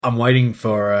I'm waiting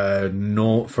for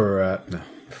no,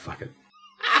 fuck it.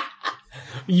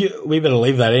 We better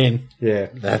leave that in. Yeah.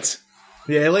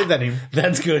 Yeah, leave that in.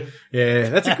 That's good. Yeah,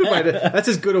 that's a good way to. That's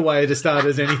as good a way to start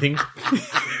as anything.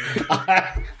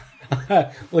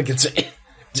 Look,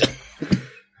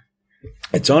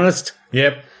 it's honest.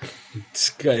 Yep. It's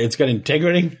got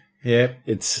integrity. Yep.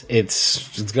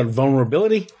 It's got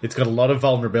vulnerability. It's got a lot of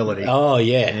vulnerability. Oh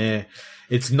yeah. Yeah.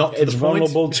 It's not. To It's the point.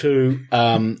 vulnerable to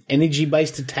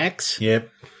energy-based attacks, Yep.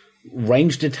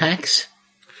 ranged attacks,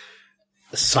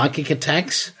 psychic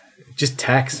attacks. Just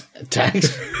tax.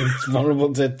 It's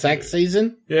vulnerable to tax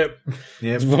season. Yep.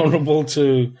 It's vulnerable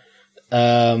to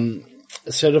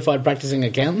certified practicing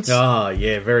accountants. Oh,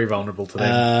 yeah, very vulnerable to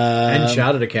them. And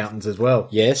chartered accountants as well.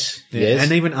 Yes, Yeah, yes.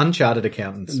 and even unchartered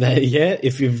accountants. Yeah,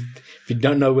 if you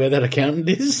don't know where that accountant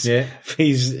is, Yeah.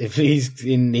 if he's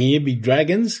in here, big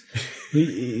dragons.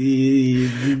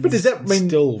 But does that mean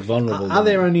still vulnerable? Are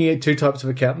there only two types of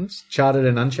accountants, chartered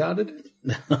and unchartered?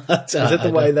 Is that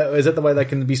the way they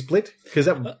can be split? Because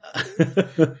that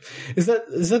is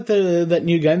that that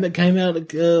new game that came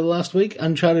out last week,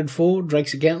 Uncharted 4,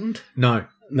 Drake's Accountant? no.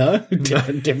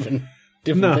 Different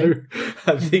No, thing.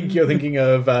 I think you're thinking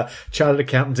of Chartered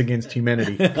Accountants Against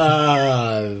Humanity.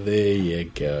 There you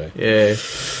go. Yeah.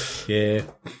 Yeah.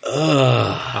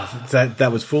 That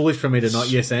was foolish for me to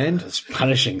not yes and. It's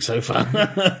punishing so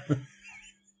far.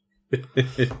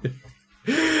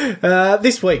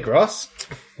 This week, Ross.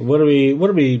 What do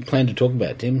we plan to talk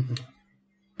about, Tim?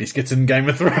 Biscuits and Game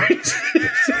of Thrones.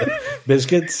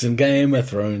 Biscuits and Game of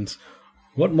Thrones.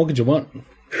 What more could you want?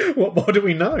 What more do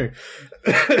we know?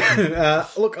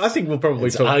 Look, I think we'll probably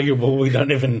It's talk. arguable we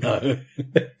don't even know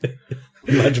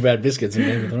much about biscuits and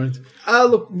Game of Thrones.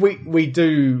 Look, we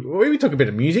talk a bit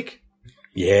of music.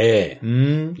 Yeah.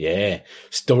 Yeah.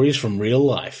 Stories from real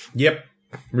life. Yep.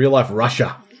 Real life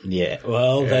Russia. Yeah.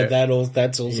 Well,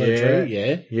 that's also true.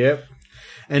 Yeah. Yep.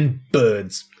 And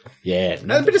birds. Yeah.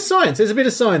 And a bit of science. There's a bit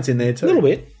of science in there too. A little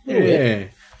bit. Yeah.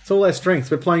 It's all our strengths.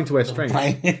 We're playing to our strengths.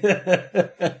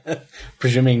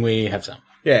 Presuming we have some.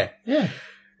 Yeah. Yeah.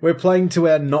 We're playing to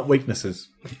our not weaknesses.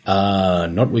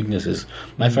 Not weaknesses.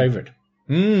 My favourite.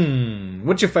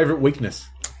 What's your favourite weakness?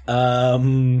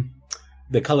 The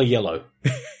colour yellow.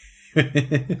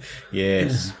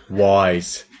 Yes.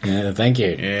 Wise. Yeah, thank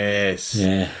you. Yes.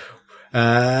 Yeah.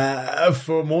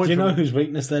 For more Do you know whose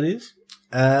weakness that is?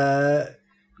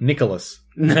 Nicholas.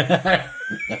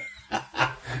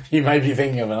 You may be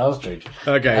thinking of an ostrich.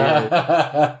 Okay.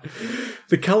 Yeah.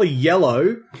 The colour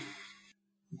yellow,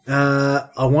 I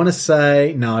want to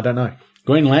say... No, I don't know.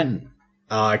 Green Lantern.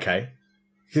 Oh, okay.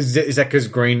 Is that because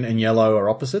green and yellow are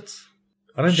opposites?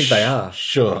 I don't think they are.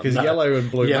 Sure. Because yellow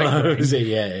and blue make Yellow. green.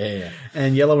 Yeah.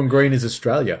 And yellow and green is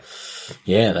Australia.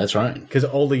 Yeah, that's right. Because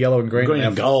all the yellow and green... Green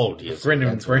and gold. Yes, Green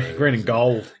and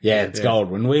gold. Yeah, it's gold.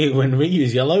 When we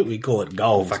use yellow, we call it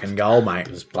gold. Fucking gold, mate.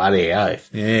 It's bloody oath.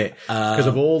 Yeah. Because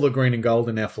of all the green and gold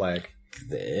in our flag.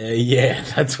 Yeah,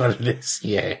 that's what it is.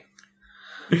 Yeah.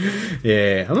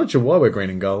 Yeah. I'm not sure why we're green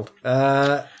and gold.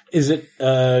 Is it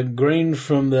green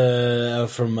from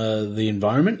the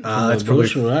environment? That's the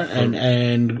bush, probably right?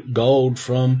 And gold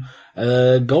from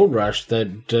gold rush that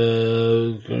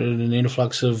an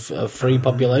influx of free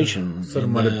population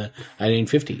in the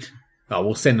 1850s. Oh,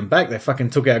 we'll send them back. They fucking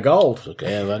took our gold. Took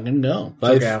our fucking gold.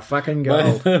 Took our fucking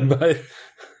gold.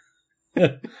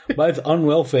 Both on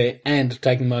welfare and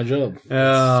taking my job.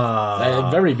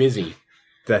 They're very busy.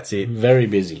 That's it. Very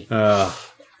busy.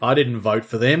 I didn't vote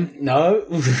for them. No.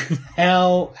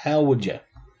 How would you?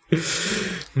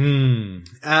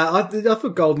 I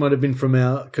thought gold might have been from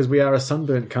because we are a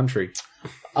sunburnt country.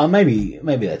 Maybe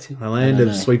that's it. A land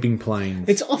of sweeping plains.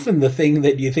 It's often the thing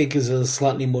that you think is a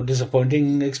slightly more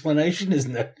disappointing explanation,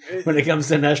 isn't it? When it comes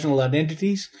to national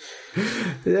identities.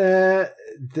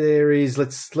 There is.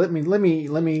 Let me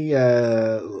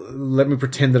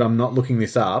pretend that I'm not looking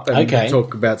this up and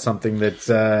talk about something that's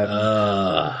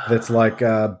like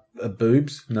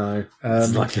boobs. No,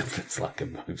 it's like a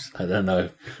boobs. I don't know.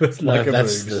 It's like a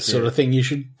that's boobs, the sort of thing you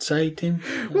should say, Tim.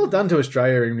 Well done to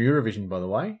Australia in Eurovision, by the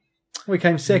way. We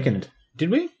came second. Did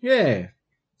we? Yeah.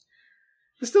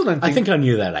 I still don't. I think I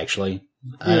knew that actually.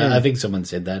 Yeah. I think someone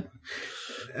said that.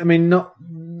 I mean, not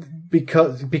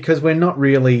because we're not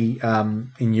really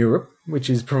in Europe,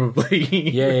 which is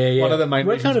probably one of the main.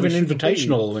 We're kind of an reasons we should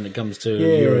invitational when it comes to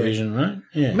Eurovision, right?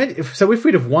 Yeah. So if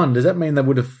we'd have won, does that mean they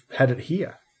would have had it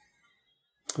here?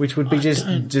 Which would be just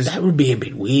that would be a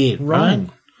bit weird,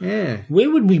 wrong. right? Yeah. Where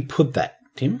would we put that,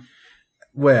 Tim?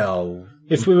 Well,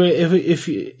 if we were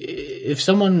if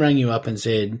someone rang you up and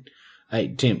said,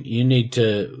 Hey, Tim, you need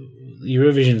to...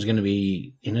 Eurovision's going to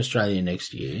be in Australia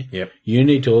next year. Yep. You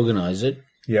need to organise it.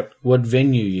 Yep. What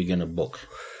venue are you going to book?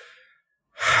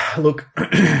 Look,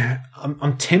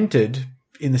 I'm tempted,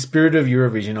 in the spirit of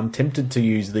Eurovision, I'm tempted to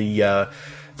use the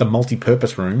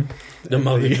multi-purpose room. The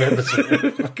multi-purpose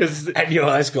room. Because at your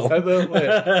high school.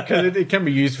 Because it can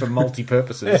be used for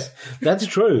multi-purposes. That's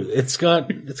true. It's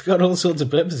got all sorts of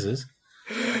purposes.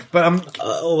 But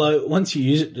although once you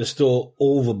use it to store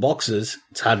all the boxes,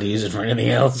 it's hard to use it for anything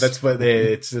else. That's what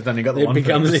it's only got the one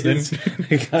purpose. Then.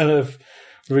 It kind of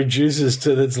reduces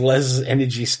to its less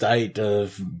energy state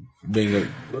of being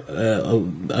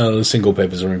a single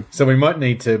purpose room. So we might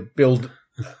need to build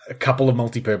a couple of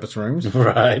multi-purpose rooms.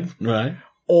 Right.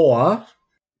 Or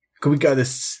could we go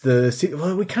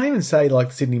well, we can't even say like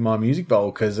the Sydney Mime Music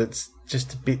Bowl because it's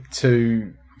just a bit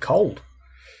too cold.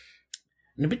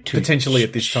 A bit too potentially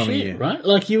at this time of year, right?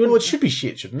 Like you would. Well, it should be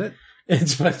shit, shouldn't it?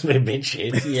 It's supposed to be a bit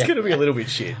shit. Yeah. It's going to be a little bit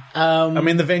shit. I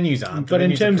mean, the venues aren't. But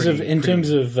in terms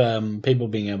of people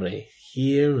being able to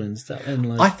hear and stuff, and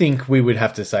like, I think we would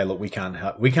have to say, look, we can't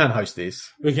host this.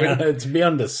 It's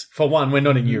beyond us. For one, we're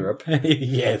not in Europe.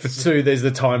 Yes. For two, there's the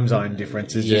time zone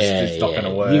difference. It's just not going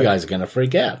to work. You guys are going to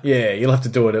freak out. Yeah, you'll have to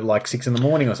do it at like 6 a.m.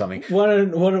 or something. Why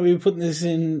don't we put this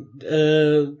in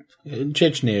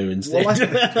Chechnya instead? Well,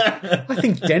 I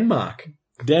think Denmark.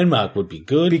 Denmark would be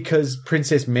good. Because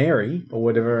Princess Mary, or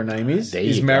whatever her name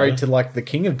is married to like the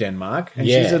King of Denmark, and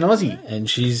she's an Aussie. And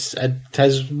she's a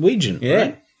Taswegian,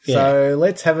 right? Yeah. So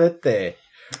let's have it there.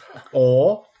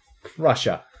 Or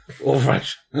Russia.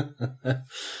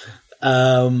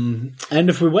 And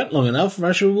if we went long enough,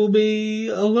 Russia will be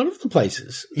a lot of the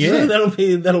places. Yeah. So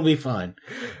that'll be fine.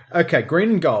 Okay, green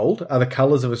and gold are the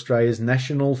colours of Australia's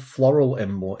national floral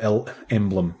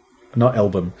emblem. Not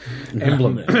album.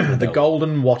 Emblem. The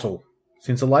golden wattle.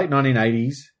 Since the late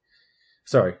 1980s.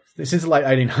 Sorry. Since the late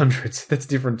 1800s. That's a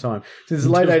different time. Since the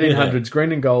late 1800s,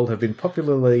 green and gold have been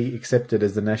popularly accepted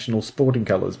as the national sporting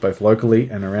colours, both locally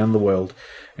and around the world.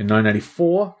 In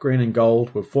 1984, green and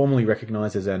gold were formally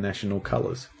recognised as our national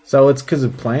colours. So it's because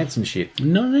of plants and shit.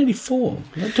 1984.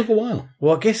 That took a while.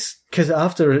 Well, I guess because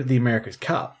after the America's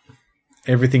Cup,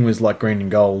 everything was like green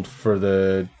and gold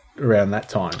for around that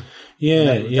time.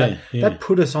 Yeah, That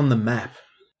put us on the map.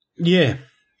 Yeah.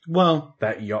 Well,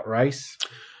 that yacht race.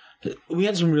 We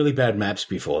had some really bad maps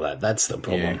before that. That's the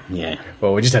problem. Yeah.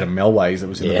 Well, we just had a Melways that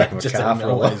was in the back of a car for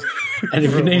a while. And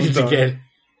if we needed to get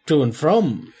to and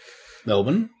from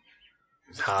Melbourne,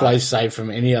 play safe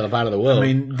from any other part of the world. I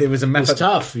mean, there was a map. It was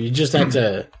tough. You just had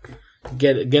to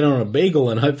get on a beagle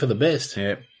and hope for the best.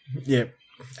 Yeah.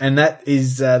 And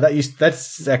that's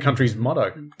our country's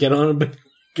motto. Get on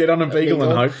a beagle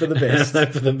and hope for the best. Hope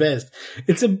for the best.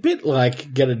 It's a bit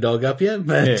like get a dog up you,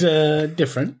 but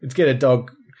different. It's get a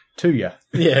dog to you.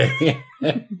 Yeah.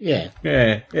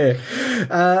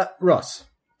 Ross.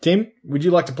 Tim? Would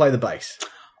you like to play the bass?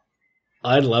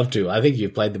 I'd love to. I think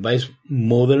you've played the bass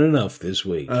more than enough this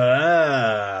week.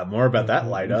 More about that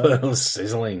later. Well,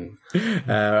 sizzling.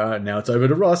 Now it's over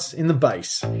to Ross in the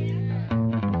bass.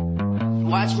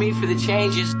 Watch me for the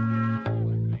changes.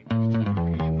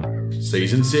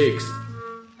 Season 6.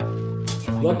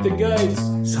 Lock the gates.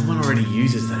 Someone already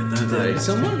uses that, don't they?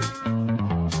 Someone?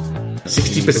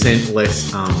 60%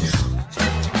 less arms.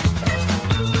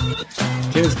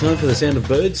 Okay, it's time for the sound of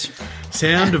birds.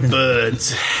 Sound of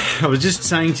birds. I was just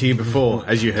saying to you before,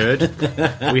 as you heard,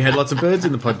 we had lots of birds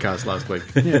in the podcast last week.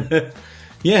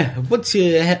 Yeah. What's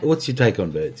your take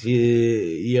on birds?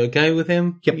 You okay with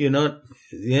them? Yep. You're not?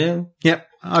 Yeah. Yep.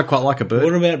 I quite like a bird.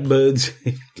 What about birds?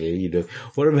 Yeah, you do.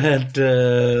 What about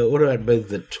birds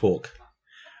that talk?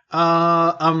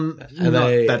 I'm not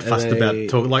that fussed about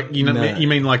talk. Like you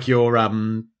mean like your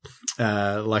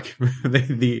like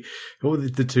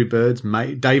the two birds,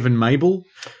 Dave and Mabel.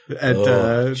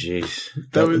 Jeez,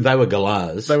 they were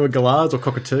galahs. They were galahs or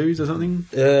cockatoos or something.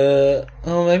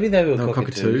 Maybe they were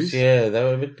cockatoos. Yeah, they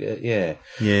were a bit. Yeah.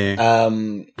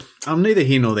 I'm neither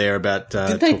here nor there about.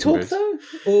 Did they talk birds, though,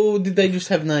 or did they just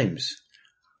have names?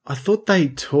 I thought they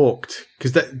talked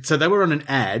because they were on an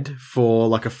ad for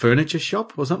like a furniture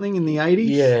shop or something in the 80s.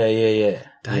 Yeah.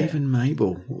 Dave and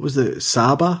Mabel. What was the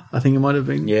Saba? I think it might have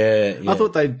been. Yeah. I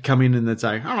thought they'd come in and they'd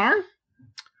say hello.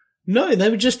 No, they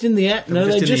were just in the ad.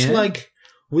 They just like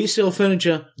we sell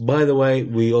furniture. By the way,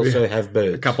 we also have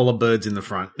birds. A couple of birds in the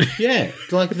front. Yeah,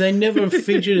 like they never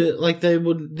featured. Like they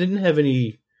didn't have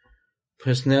any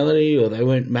personality, or they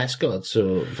weren't mascots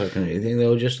or fucking anything. They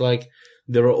were just like.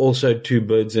 There are also two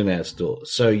birds in our store,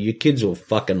 so your kids will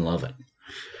fucking love it.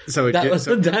 So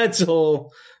that's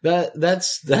all.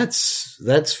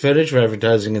 That's furniture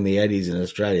advertising in the 80s in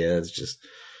Australia. It's just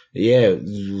Yeah,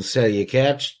 we'll sell your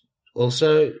couch.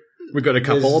 Also, We've got a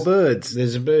couple of birds.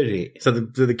 there's a bird here. So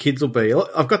the kids will be...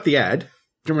 I've got the ad.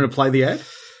 Do you want me to play the ad?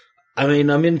 I mean,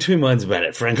 I'm in two minds about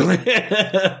it, frankly.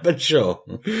 But sure.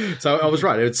 So I was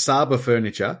right. It's Saba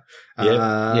Furniture.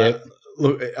 Yep.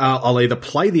 Look, I'll either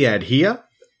play the ad here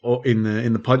or in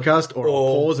the podcast, or I'll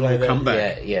pause and we'll come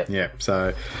back. Yeah.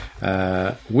 So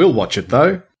we'll watch it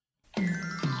though.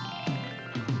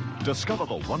 Discover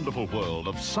the wonderful world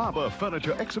of Saba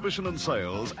Furniture Exhibition and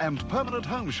Sales and Permanent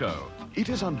Home Show. It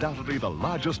is undoubtedly the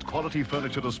largest quality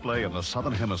furniture display in the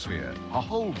Southern Hemisphere. A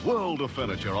whole world of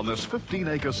furniture on this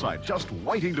 15-acre site just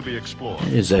waiting to be explored.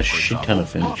 It is a For shit example, ton of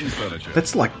furniture. garden furniture.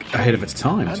 That's like ahead of its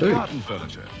time and too. garden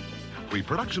furniture.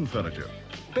 Reproduction furniture.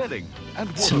 Bedding and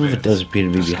water Some of it beds. does appear to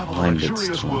be Discover the behind its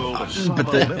luxurious time. world of Saba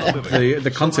But leather living.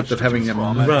 the concept of having a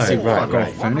massive Right.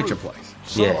 fuck-off furniture place.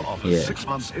 Saba Yeah, offers yeah. 6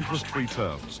 months interest-free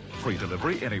terms. Free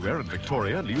delivery anywhere in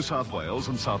Victoria, New South Wales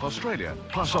and South Australia.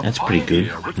 Plus a That's pretty good.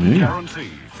 5-year written guarantee.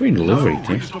 Free delivery, No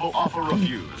too. reasonable offer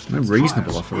refused. No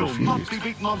reasonable Trials offer will not refused. be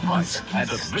beaten on price, and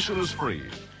admission is free.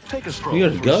 Take a stroll You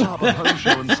gotta through go. Saba Home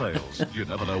Show and Sales. You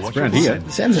never know what around you'll here.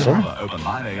 see. Sounds all right. Saba open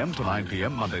 9 a.m. to 9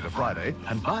 p.m. Monday to Friday,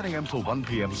 and 9 a.m. till 1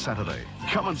 p.m. Saturday.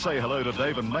 Come and say hello to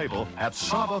Dave and Mabel at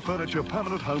Saba Furniture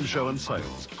Permanent Home Show and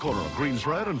Sales. Corner of Greens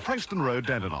Road and Frankston Road,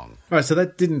 Dandenong. Right, so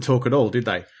that didn't talk at all, did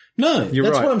they? No, You're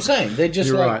that's right. what I'm saying. They're just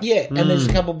You're like, right. yeah, and there's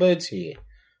a couple birds here.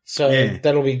 So Yeah.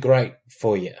 that'll be great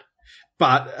for you.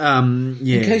 But yeah,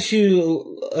 In case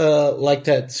you like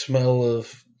that smell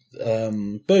of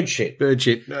bird shit bird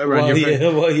shit around your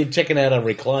friend. while you're checking out a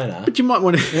recliner. But you might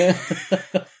want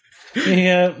to.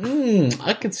 Yeah,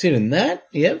 I could sit in that.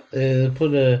 Yep.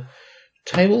 Put a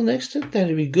table next to it.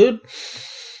 That'd be good.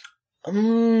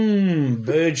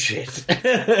 Bird shit.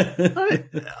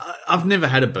 I've never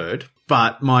had a bird,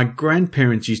 but my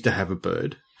grandparents used to have a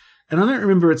bird, and I don't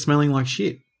remember it smelling like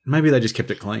shit. Maybe they just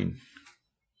kept it clean.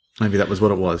 Maybe that was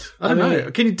what it was. I don't know.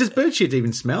 Does bird shit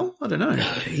even smell? I don't know.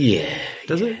 Yeah.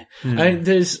 Does it? Yeah. I mean,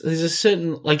 there's a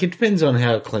certain, like, it depends on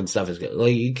how clean stuff is going.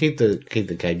 Like, you keep the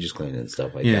cages clean and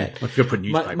stuff like Yeah, that. like you got to put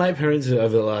newspaper. My parents,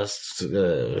 over the last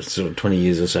sort of 20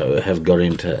 years or so, have got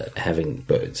into having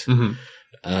birds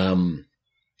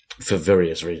for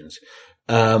various reasons.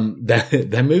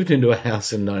 They moved into a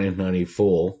house in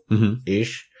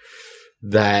 1994-ish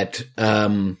that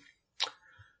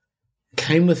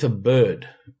came with a bird.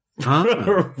 Ah.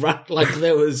 Right, like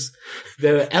there were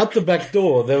out the back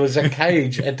door. There was a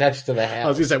cage attached to the house. I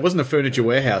was going to say, it wasn't a furniture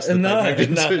warehouse. That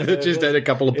that just had a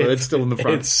couple of birds still in the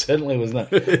front. It certainly was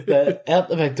not. Out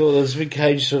the back door, there was a big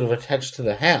cage sort of attached to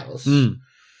the house. Like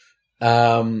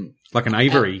an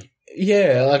aviary.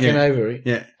 Yeah, like an aviary.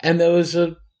 Yeah. And there was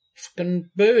a fucking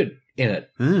bird in it.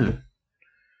 Mm.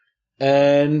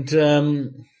 And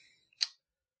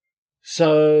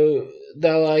so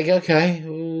they're like, okay,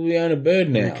 we own a bird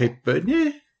now. Yeah, keep bird.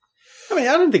 Yeah. I mean,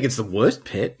 I don't think it's the worst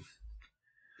pet.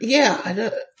 Yeah, I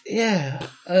don't. Yeah.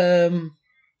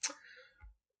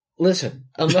 Listen,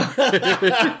 I'm not.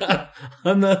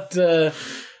 I'm not.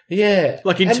 Yeah.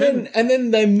 Like in turn- and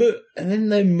then they moved. And then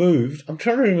they moved. I'm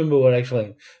trying to remember what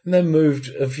actually. And they moved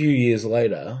a few years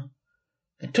later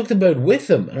and took the bird with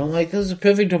them. And I'm like, this is a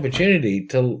perfect opportunity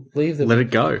to leave them. Let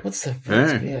it go. What's the?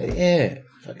 Yeah.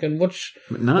 Fucking watch.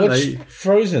 But no, watch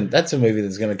Frozen. That's a movie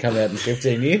that's going to come out in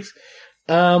 15 years.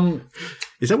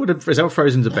 Is that what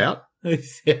Frozen's about? I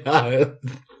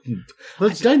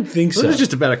don't think so. Well, it's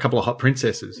just about a couple of hot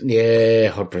princesses Yeah,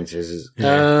 hot princesses.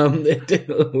 Yeah.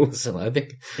 Listen, I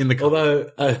think in the car.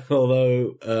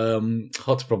 although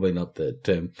hot's probably not the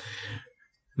term.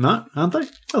 No, aren't they? I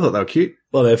thought they were cute.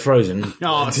 Well, they're frozen.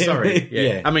 Oh, sorry. Yeah.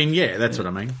 Yeah. I mean, yeah, that's what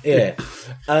I mean. Yeah.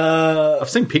 I've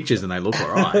seen pictures and they look all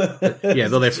right. But yeah,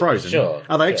 they're frozen. Sure,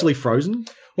 Are they sure. actually frozen?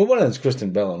 Well, one of them's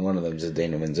Kristen Bell and one of them's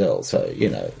Idina Menzel. So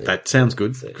That sounds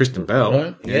good. Kristen Bell.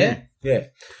 right? Yeah.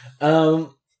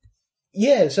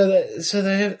 Yeah. So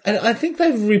they have, and I think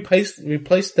they've replaced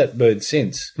that bird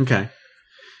since. Okay.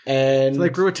 And So they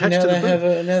grew attached now to the they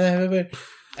bird. Now they have a bird.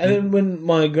 And then when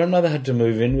my grandmother had to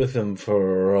move in with them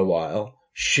for a while,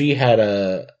 she had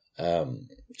a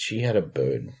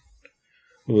bird.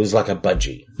 It was like a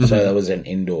budgie, so that was an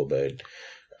indoor bird.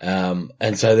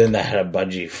 And so then they had a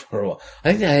budgie for a while. I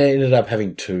think they ended up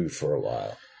having two for a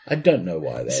while. I don't know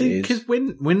why that See, is, because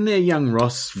when their young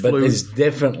Ross but flew, there's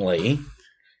definitely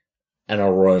an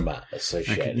aroma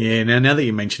associated. yeah. Now that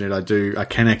you mention it, I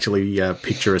can actually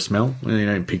picture a smell. Well, you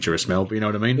don't picture a smell, but you know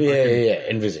what I mean. Yeah,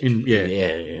 envisage. yeah.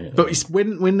 yeah. But it's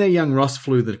when their young Ross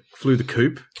flew the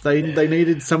coop, they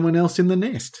needed someone else in the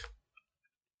nest,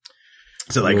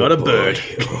 so they got a bird.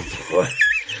 Oh, boy.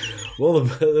 Well,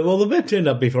 the bird turned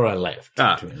up before I left.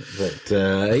 Ah. But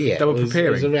yeah, They were It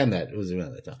preparing. was around that. It was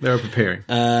around that time. They were preparing.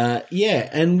 Yeah,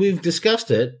 and we've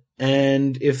discussed it.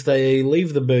 And if they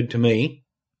leave the bird to me,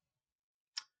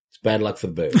 it's bad luck for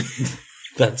the bird.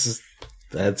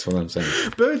 That's what I'm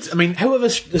saying. Birds, I mean, However,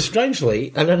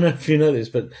 strangely, I don't know if you know this,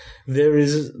 but there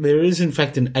is in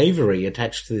fact an aviary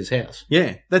attached to this house.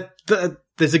 yeah,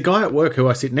 there's a guy at work who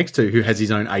I sit next to who has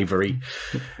his own aviary.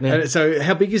 Yeah. So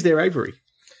how big is their aviary?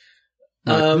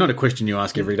 Not a question you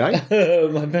ask every day.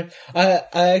 My bad.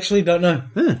 I actually don't know.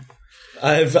 Huh.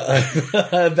 I've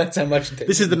that's how much.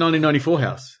 This is the 1994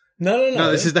 house. No.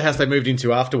 No, this is the house they moved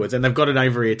into afterwards, and they've got an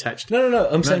aviary attached. No.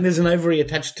 I'm saying there's an aviary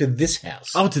attached to this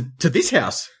house. Oh, to this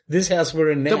house This house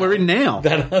we're in now. that we're in now.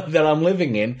 That I'm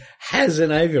living in has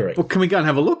an aviary. Well, can we go and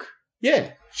have a look? Yeah,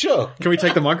 sure. Can we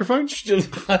take the microphone?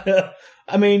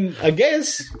 I mean, I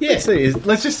guess. Yeah.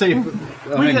 Let's just see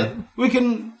if We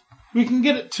can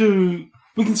get it to.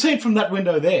 We can see it from that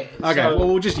window there. Okay, So- well,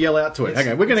 we'll just yell out to it.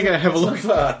 Okay, we're going to go have a look. not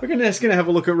far. We're just going to have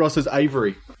a look at Ross's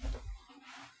aviary.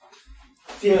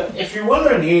 Yeah, if you're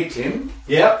wondering here, Tim,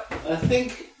 Yep. I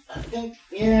think,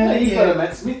 yeah.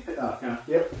 Matt Smith. Oh, no.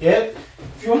 Yep. Yeah.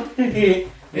 If you want to hear,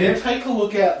 take a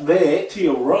look out there to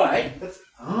your right.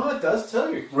 Oh, it does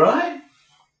too. Right?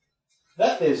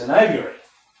 There's an aviary.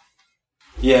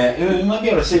 Yeah, you might be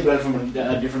able to see better from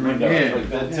a different window.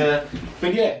 Yeah.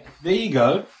 But yeah, there you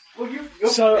go. Well, you're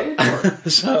So,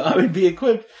 so I would be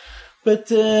equipped, but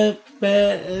no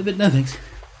thanks.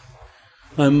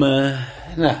 I'm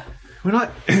no. When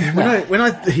I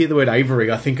hear the word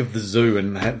aviary, I think of the zoo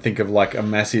and think of like a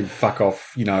massive fuck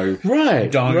off,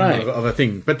 Right, dome right. of a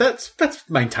thing. But that's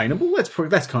maintainable.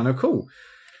 That's kind of cool.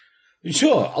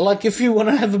 Sure, like if you want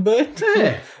to have a bird,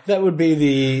 Yeah. that would be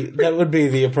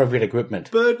the appropriate equipment.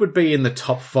 Bird would be in the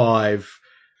top 5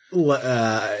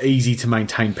 easy to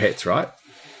maintain pets, right?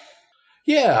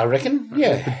 Yeah, I reckon.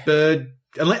 Yeah, Bird,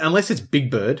 unless it's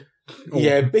Big Bird.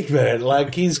 yeah, big bird.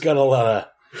 Like he's got a lot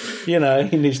of, he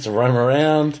needs to roam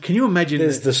around. Can you imagine?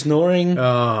 There's the snoring.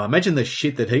 Imagine the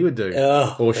shit that he would do,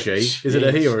 Oh, or she. Is it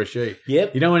a he or a she?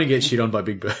 Yep. You don't want to get shit on by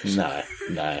big birds. No.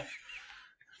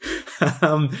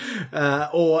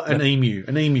 Or an emu.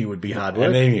 An emu would be hard work.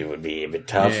 An emu would be a bit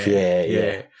tough.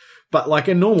 Yeah. But like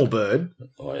a normal bird,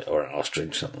 Or an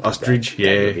ostrich, something. Ostrich, like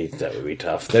yeah. that would be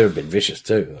tough. They would be vicious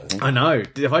too. I think. I know.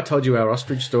 Have I told you our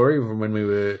ostrich story from when we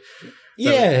were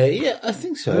Yeah, I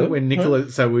think so. when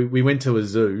Nicholas? So we went to a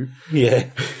zoo Yeah,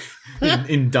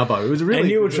 in Dubbo. It was really. and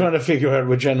you were trying to figure out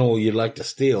which animal you'd like to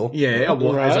steal. Yeah,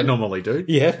 well, as I Right. normally do.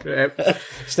 Yeah,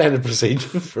 standard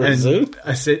procedure for a zoo.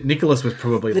 I said Nicholas was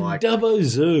probably The like, Dubbo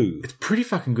Zoo. it's a pretty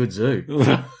fucking good zoo.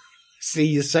 See,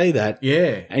 you say that,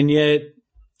 Yeah. and yet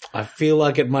I feel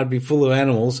like it might be full of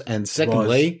animals. And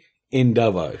secondly, in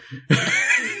Dubbo.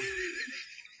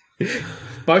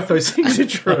 Both those things are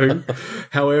true.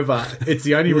 However, it's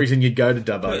the only reason you'd go to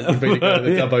Dubbo would be to go to the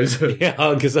Dubbo Zoo.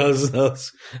 Yeah, because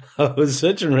I was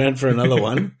searching around for another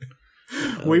one.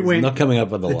 We went Not coming up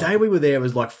with a the lot. day we were there. It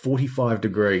was like 45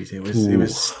 degrees. It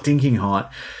was stinking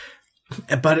hot,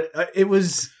 but it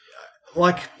was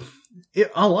like. I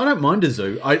don't mind a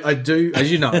zoo. I do, as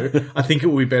you know. I think it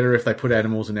would be better if they put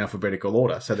animals in alphabetical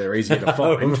order, so they're easier to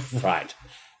find.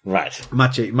 Right.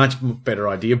 Much better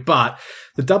idea. But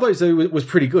the Dubbo Zoo was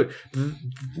pretty good.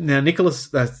 Now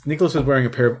Nicholas was wearing a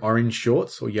pair of orange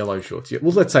shorts or yellow shorts. Yeah,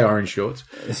 well, let's say orange shorts.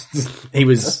 He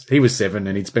was 7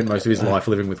 and he'd spent most of his life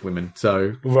living with women.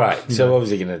 So Right. So what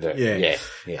was he going to do? yeah.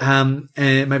 Yeah.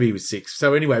 And maybe he was 6.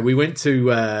 So anyway, we went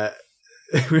to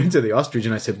the ostrich,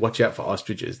 and I said, "Watch out for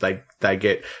ostriches. They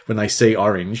get when they see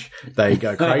orange, they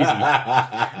go crazy."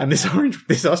 And this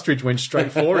ostrich went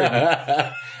straight for him.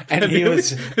 and he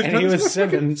was It's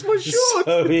 7, my shorts.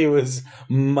 so he was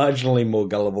marginally more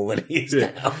gullible than he is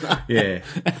now. Yeah.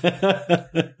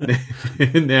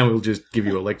 Now we'll just give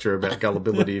you a lecture about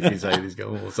gullibility if you say this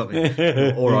or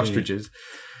something, or ostriches.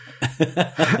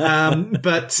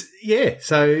 But yeah,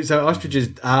 so ostriches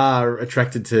are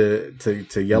attracted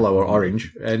to yellow or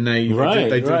orange, and they do Right.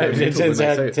 that It when turns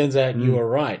they see it. turns out you were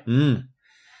right. Mm.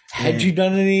 Had you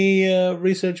done any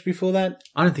research before that?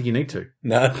 I don't think you need to.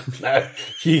 No.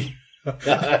 You,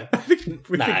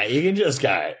 We nah, think you can just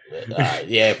go.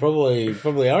 Yeah, probably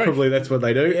orange. probably that's what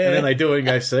they do, Yeah. and then they do it and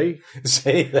go, "See,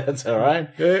 See, that's all right.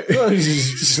 Yeah.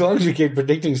 As long as you keep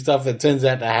predicting stuff that turns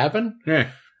out to happen, yeah,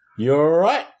 you're all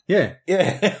right. Yeah.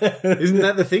 Isn't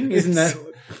that the thing? Isn't that?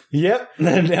 Yep.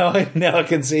 Now I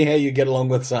can see how you get along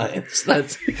with science.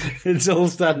 It's all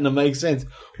starting to make sense.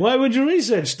 Why would you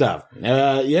research stuff?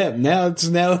 Yeah. Now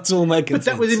it's all making sense.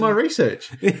 But that was in my research.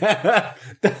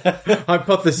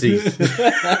 Hypotheses.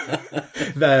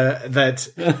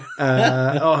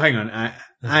 Hang on.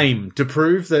 Aim to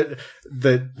prove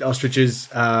that ostriches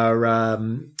are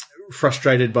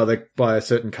frustrated by a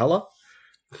certain color.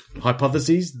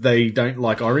 Hypotheses: they don't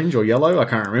like orange or yellow. I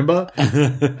can't remember.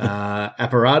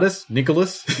 Apparatus: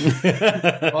 Nicholas.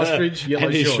 Ostrich: yellow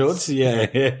and his shorts. Yeah.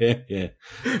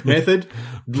 Method: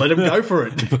 let him go for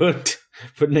it.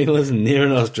 Put Nicholas near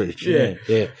an ostrich. Yeah.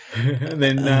 And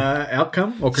then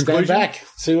outcome or conclusion. Stand back,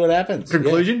 see what happens.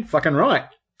 Conclusion: fucking right.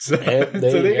 So, there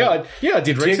you go. Yeah, I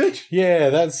did research.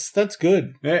 Yeah, that's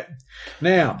good. Yeah.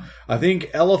 Now, I think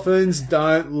elephants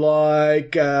don't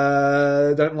like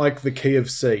the key of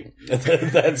C.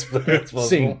 That's possible.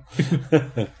 Sing.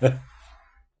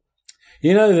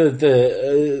 You know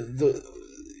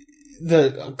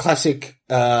the classic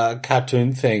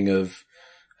cartoon thing of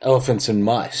elephants and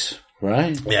mice,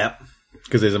 right? Yeah,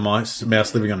 because there's a mouse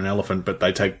living on an elephant, but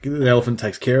the elephant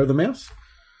takes care of the mouse.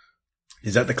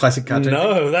 Is that the classic cartoon?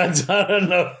 No, I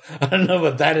don't know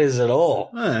what that is at all.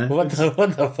 What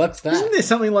the fuck's that? Isn't there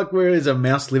something like where there's a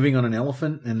mouse living on an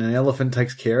elephant and an elephant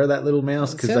takes care of that little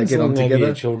mouse because they get on maybe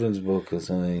together? A children's book or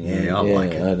something. Yeah, I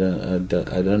like it. I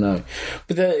don't know.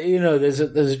 But there's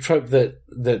a trope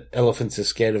that elephants are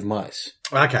scared of mice.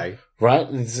 Okay. Right?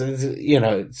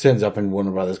 It turns up in Warner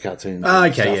Brothers cartoons.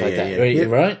 Okay, stuff yeah, like yeah, that. yeah.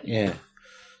 Right? Yeah.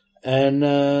 And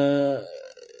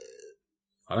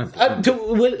I don't think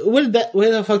where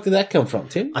the fuck did that come from,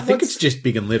 Tim? I think it's just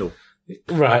Big and Little.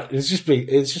 Right. It's just being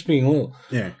little.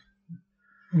 Yeah.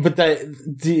 But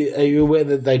are you aware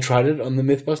that they tried it on the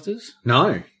Mythbusters?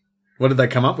 No. What did they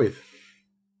come up with?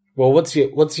 Well, what's your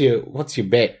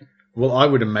bet? Well, I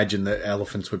would imagine that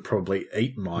elephants would probably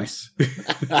eat mice.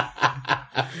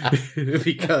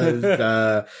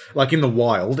 Because, like in the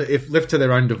wild, if left to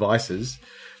their own devices,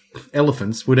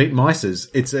 elephants would eat mices.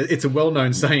 It's a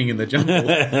well-known saying in the jungle.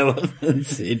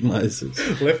 Elephants eat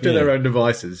mices. Left to their own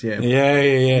devices, yeah.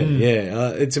 Yeah.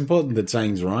 It's important that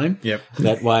sayings rhyme. Yep.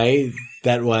 That way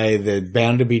they're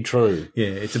bound to be true. Yeah,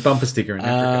 it's a bumper sticker in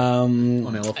Africa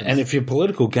on elephants. And if your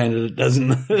political candidate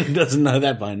doesn't know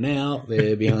that by now,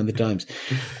 they're behind the times.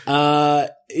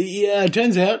 It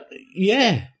turns out,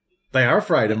 yeah. They are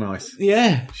afraid of mice.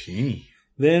 Yeah. Gee.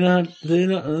 They're not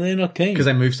keen. Because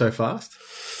they move so fast?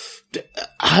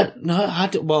 Hard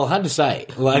to say,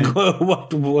 like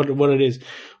what it is,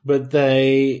 but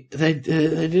they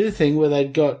did a thing where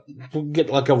they'd get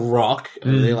like a rock,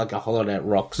 like a hollowed out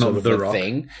rock sort of a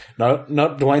thing. No,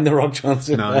 not Dwayne the Rock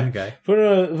Johnson. No, okay. Put it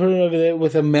over there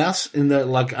with a mouse in the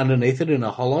underneath it in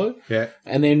a hollow. Yeah.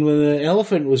 And then when the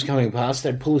elephant was coming past,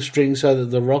 they'd pull a string so that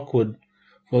the rock and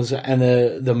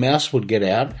the mouse would get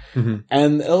out,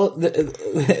 and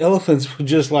the elephants were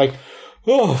just like,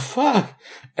 oh fuck,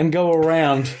 and go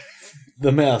around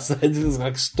the mouse. They just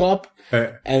like stop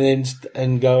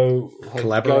and go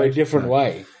collaborate, go a different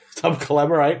way. Stop,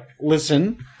 collaborate,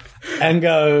 listen, and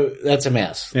go. That's a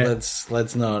mouse. Yeah.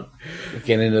 Let's not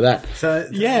get into that. So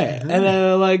and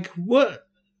they're like, what?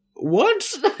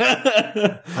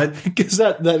 Because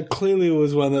that clearly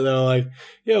was one that they were like,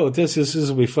 yeah, well, this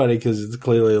will be funny because it's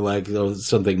clearly like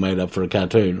something made up for a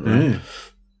cartoon, right?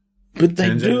 But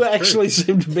they do actually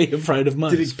seem to be afraid of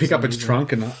mice. Did it pick up its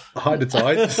trunk and hide its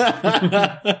eyes? No,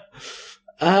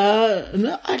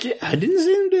 I didn't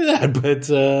see him do that. But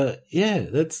that's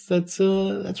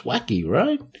wacky,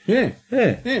 right? Yeah.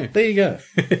 There you go.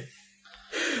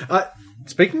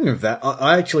 Speaking of that,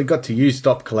 I actually got to use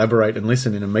Stop, Collaborate and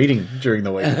Listen in a meeting during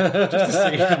the week just to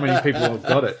see how many people have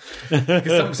got it.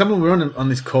 Because someone were on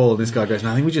this call and this guy goes,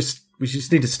 no, I think we just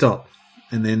need to stop.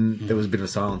 And then there was a bit of a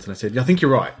silence and I said, I think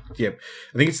you're right. Yep.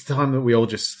 I think it's time that we all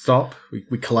just stop,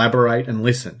 we collaborate and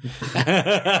listen. And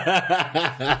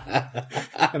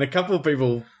a couple of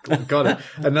people got it.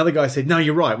 Another guy said, no,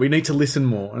 you're right. We need to listen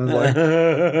more. And I was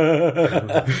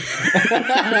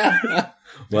like...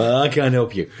 Well, I can't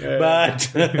help you, but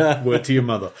word to your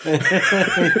mother.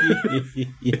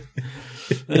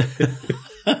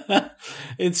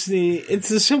 It's the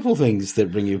simple things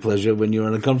that bring you pleasure when you're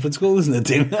on a conference call, isn't it,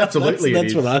 Tim? Absolutely,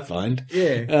 that's what I find.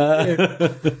 Yeah.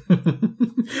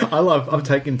 I've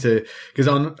taken to because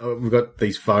we've got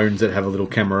these phones that have a little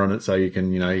camera on it, so you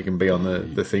can be on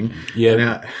the thing. Yeah.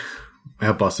 And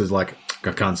our boss is like,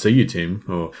 I can't see you, Tim,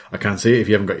 or I can't see it if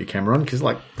you haven't got your camera on, because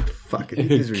fuck,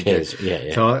 it is ridiculous.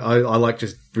 Yeah. So I like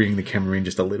just bringing the camera in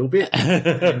just a little bit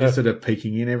and just sort of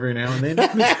peeking in every now and then.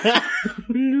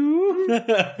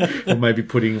 Or maybe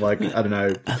putting, like, I don't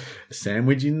know, a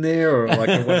sandwich in there, or like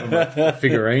a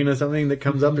figurine or something that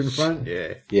comes up in front.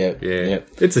 Yeah. Yeah.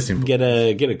 It's a simple. Get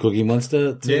a Cookie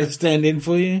Monster to stand in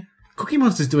for you. Cookie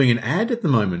Monster's doing an ad at the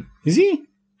moment. Is he?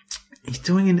 He's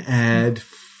doing an ad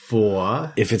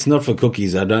for... If it's not for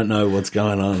cookies, I don't know what's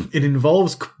going on. It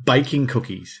involves baking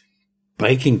cookies.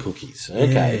 Baking cookies.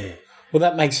 Okay. Yeah. Well,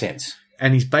 that makes sense.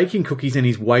 And he's baking cookies and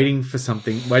he's waiting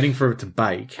for it to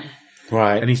bake.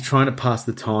 Right. And he's trying to pass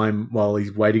the time while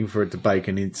he's waiting for it to bake,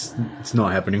 and it's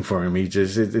not happening for him. It's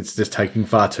just taking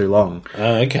far too long.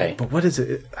 Okay. But what is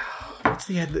it? What's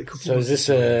the ad that Cookie So is this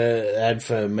an ad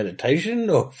for meditation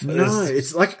or for No,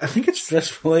 it's like, I think it's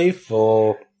stress relief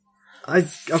or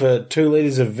for 2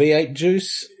 liters of V8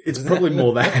 juice? It's probably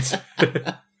more that.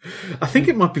 I think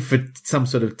it might be for some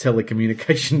sort of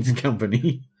telecommunications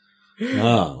company.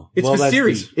 Oh. It's for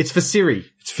Siri. It's for Siri.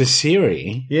 It's for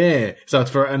Siri? Yeah. So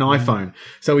it's for an iPhone.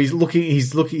 So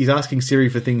he's asking Siri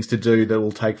for things to do that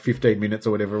will take 15 minutes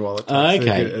or whatever while it takes.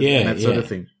 Okay. And that sort of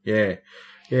thing. Yeah.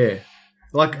 Yeah.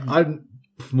 Like, I'm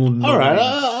more All right.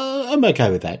 I'm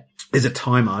okay with that. There's a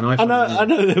timer. An iPhone. I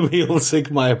know that we all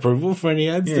seek my approval for any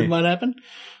ads that might happen.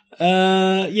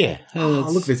 Yeah. Oh,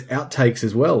 look, there's outtakes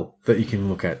as well that you can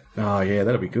look at. Oh, yeah,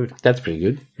 that'll be good. That's pretty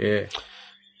good. Yeah.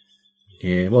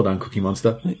 Yeah, well done, Cookie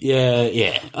Monster.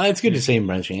 Yeah. Oh, it's good to see him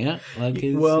branching out.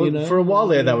 Well, for a while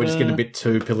there, they were just getting a bit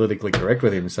too politically correct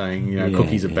with him, saying,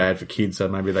 cookies are bad for kids, so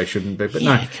maybe they shouldn't be. But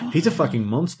no, he's a fucking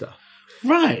monster.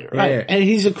 Right. Yeah. And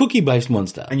he's a cookie-based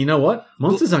monster. And you know what?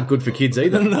 Monsters aren't good for kids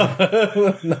either.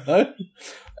 No.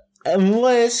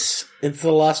 Unless it's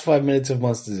the last 5 minutes of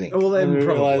Monsters, Inc. Well, then we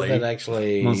probably. realise that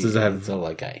actually it's all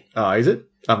okay. Oh, is it?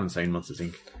 I haven't seen Monsters,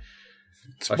 Inc.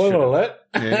 Spoiler alert.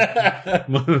 Yeah.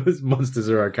 Monsters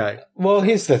are okay. Well,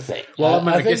 here's the thing. Well,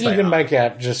 I think you can make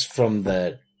out just from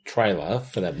the trailer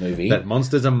for that movie that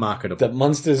monsters are marketable. that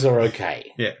monsters are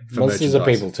okay. Yeah. Monsters are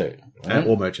people too. Right?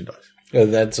 Or merchandise.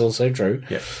 That's also true.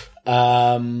 Yeah.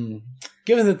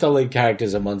 Given that the lead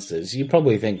characters are monsters, you're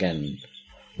probably thinking,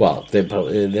 well, they're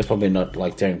probably not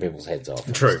like tearing people's heads off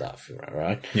and stuff,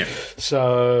 right? Yeah.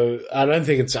 So I don't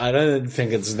think it's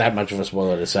that much of a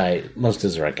spoiler to say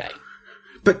monsters are okay.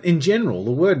 But in general,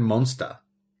 the word monster.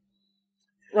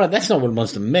 Right, that's not what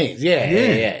monster means.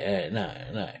 Yeah.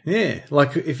 No. Yeah,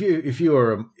 like if you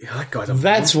were that guy's a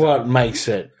that's monster. what makes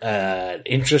it an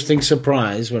interesting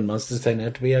surprise when monsters turn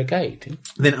out to be okay. Tim.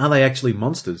 Then are they actually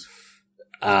monsters?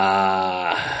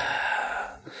 By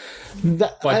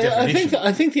definition.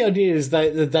 I think the idea is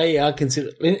that they are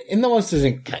considered in the Monsters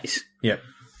Inc. case. Yeah.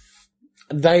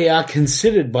 They are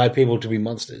considered by people to be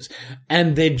monsters,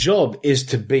 and their job is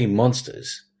to be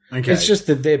monsters. Okay. It's just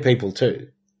that they're people too.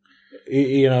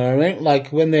 You know what I mean? Like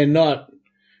when they're not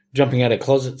jumping out of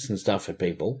closets and stuff at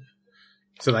people.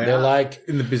 So they're like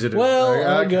in the business.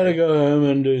 Well, I gotta go home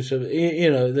and do some. You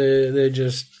know, they're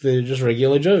just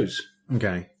regular Joes.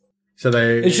 Okay. So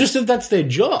it's just that that's their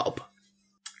job.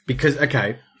 Because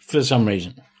for some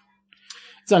reason.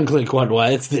 It's unclear quite why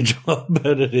it's their job,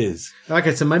 but it is.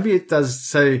 Okay, so maybe it does.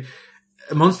 So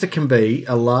a monster can be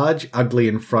a large, ugly,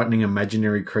 and frightening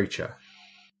imaginary creature.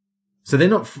 So they're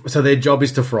not. So their job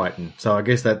is to frighten. So I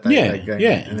guess that and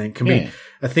then it can be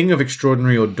a thing of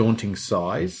extraordinary or daunting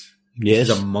size. Yes,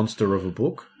 which is a monster of a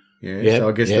book. Yeah. So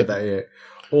I guess that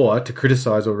or to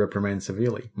criticize or reprimand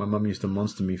severely. My mum used to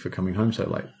monster me for coming home so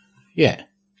late. Yeah.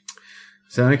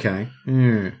 So okay,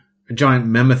 a giant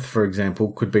mammoth, for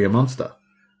example, could be a monster.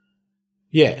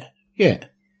 Yeah.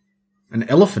 An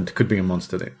elephant could be a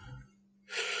monster then.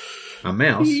 A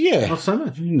mouse? Yeah. Not so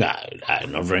much. No,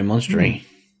 not very monstery.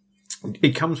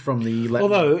 It comes from the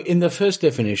Latin. Although, in the first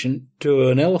definition, to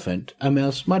an elephant, a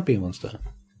mouse might be a monster.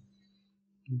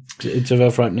 It's of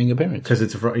a frightening appearance. Because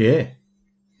it's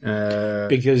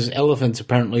because elephants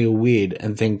apparently are weird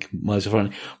and think mice are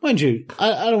frightening. Mind you,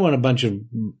 I don't want a bunch of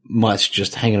mice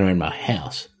just hanging around my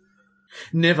house.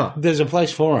 Never. There's a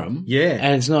place for them. Yeah.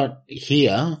 And it's not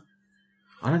here.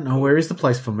 I don't know. Where is the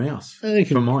place for mouse? They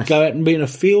can for mice. Go out and be in a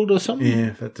field or something.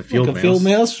 Yeah, that's a field like mouse. A field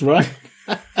mouse, right?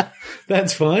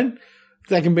 That's fine.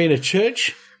 They can be in a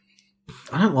church.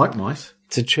 I don't like mice.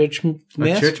 It's a church mouse.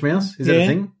 A church mouse? Is that a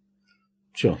thing?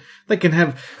 Sure. They can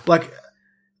have,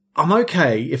 I'm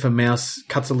okay if a mouse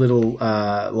cuts a little,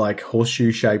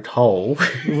 horseshoe-shaped hole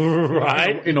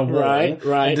right in a wall,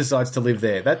 right, and decides to live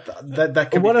there.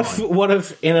 That can what be if fine. What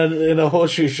if in a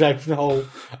horseshoe-shaped hole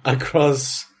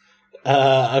across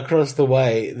the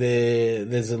way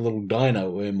there's a little diner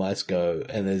where mice go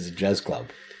and there's a jazz club?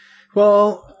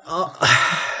 Well,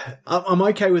 I'm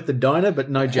okay with the diner, but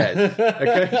no jazz.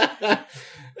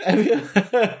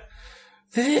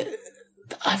 Okay.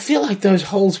 I feel like those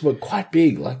holes were quite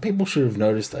big. Like people should have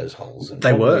noticed those holes. And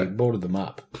They were. boarded them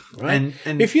up. Right.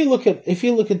 And if you look at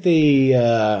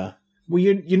the well,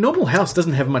 your normal house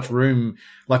doesn't have much room.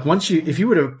 Like if you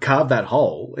were to carve that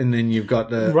hole, and then you've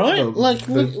got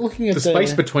looking at the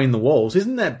space between the walls,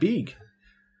 isn't that big?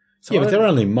 So but they're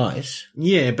only mice.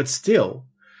 Yeah, but still,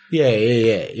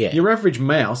 Yeah. your average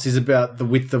mouse is about the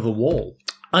width of a wall.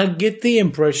 I get the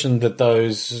impression that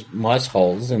those mice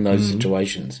holes in those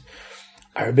situations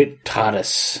are a bit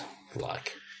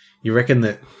TARDIS-like. You reckon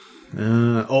that?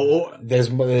 There's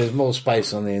more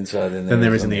space on the inside than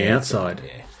there is on the outside.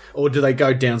 Yeah. Or do they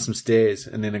go down some stairs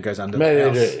and then it goes under Maybe the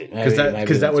house? they do. Because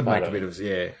that would that's make a part bit of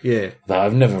yeah. Though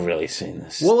I've never really seen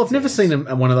this. Well, I've never seen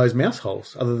one of those mouse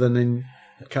holes other than in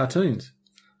cartoons.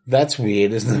 That's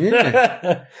weird, isn't it?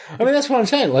 Yeah. I mean, that's what I'm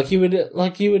saying. Like you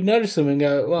would notice them and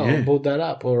go, "Well, Yeah. I'll board that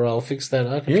up, or I'll fix that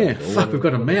architecture." Yeah, or fuck, whatever- we've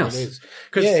got a whatever mouse. it is.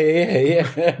 'Cause Yeah.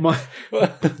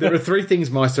 There are three things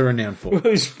mice are renowned for.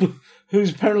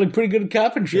 Who's apparently pretty good at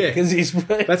carpentry Yeah. because he's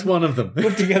That's one of them.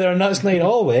 put together a nice neat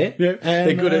hole there. Yeah, And,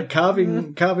 they're good at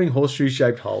carving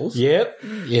horseshoe-shaped holes. Yep.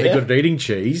 They're good at eating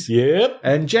cheese. Yep.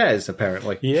 And jazz,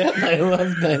 apparently. Yep. They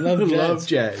love jazz. Love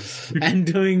jazz. And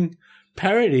doing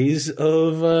parodies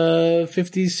of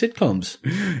 50s sitcoms.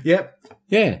 Yep.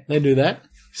 Yeah, they do that.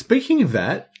 Speaking of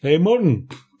that, Hey, Morton.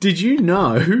 did you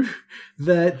know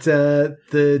that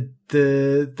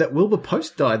that Wilbur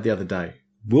Post died the other day?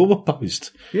 Wilbur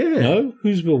Post. Yeah. No?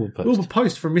 Who's Wilbur Post? Wilbur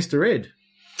Post from Mr. Ed.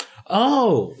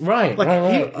 Oh, right. Like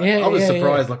right. I was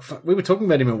surprised. Like fuck, we were talking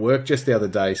about him at work just the other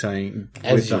day, saying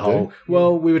As with the you whole. do.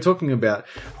 Well, we were talking about.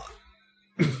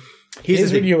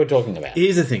 Here's what you were talking about.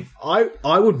 Here's the thing. I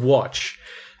would watch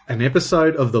an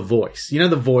episode of The Voice. You know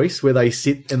The Voice, where they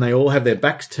sit and they all have their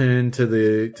backs turned to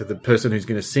the person who's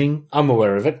going to sing. I'm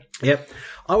aware of it. Yep.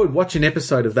 I would watch an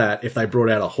episode of that if they brought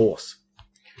out a horse,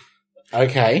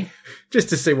 Okay. just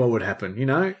to see what would happen. You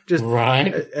know, just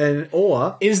Right.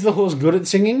 or Is the horse good at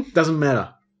singing? doesn't matter.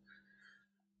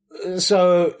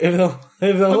 So if the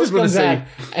horse just wanna comes see- out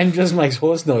and just makes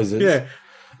horse noises, Yeah.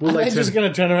 Will are they turn- just going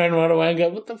to turn around right away and go,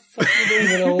 "What the fuck are you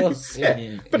doing with a horse?"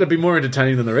 Yeah. But it'd be more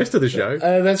entertaining than the rest of the show.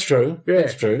 That's true. Yeah.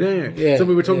 That's true. Yeah. So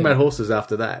we were talking about horses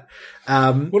after that.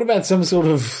 What about some sort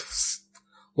of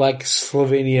like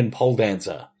Slovenian pole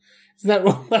dancer? Isn't that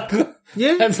wrong?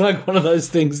 Yeah. That's like one of those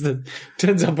things that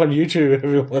turns up on YouTube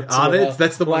every once in a while.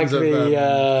 That's the like ones of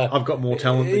I've got more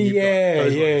talent than you've got.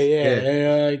 Those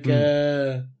ones. And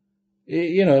you're like,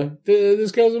 you know,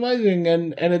 this girl's amazing,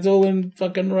 and it's all in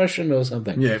fucking Russian or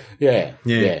something. Yeah. Yeah.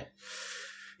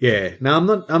 Yeah.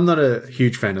 No, I'm not a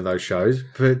huge fan of those shows,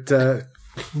 but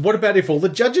what about if all the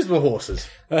judges were horses?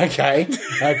 Okay.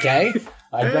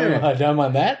 I don't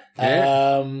mind that.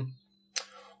 Yeah.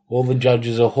 All the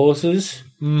judges are horses.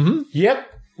 Mm-hmm. Yep.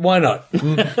 Why not?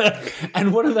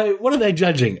 And what are they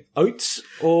judging? Oats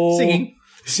or Singing.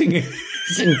 Singing.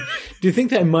 Do you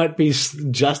think they might be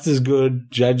just as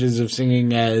good judges of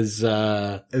singing as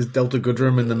As Delta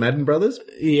Goodrum and the Madden Brothers?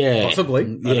 yeah, Possibly.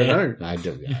 I don't know. I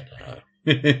don't know.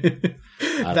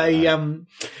 They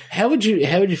How would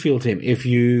you feel, Tim, if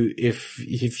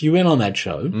you went on that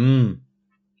show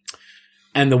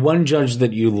and the one judge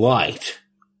that you liked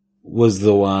was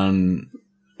the one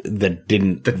that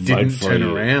didn't vote for turn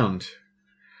you? around.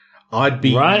 I'd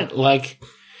be Right? Like,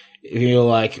 you're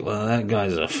like, well, that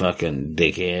guy's a fucking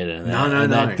dickhead. And No.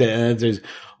 that dude's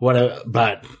whatever.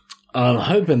 But I'm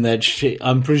hoping that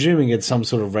I'm presuming it's some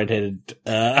sort of redheaded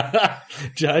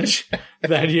judge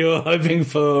that you're hoping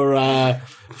for a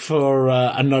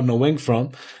nod and a wink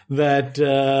from. That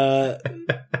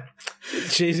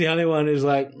she's the only one who's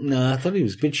like, no, I thought he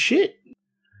was a bit shit.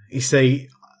 You see,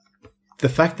 the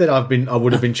fact that I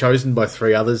would have been chosen by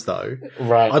three others, though,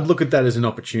 Right. I'd look at that as an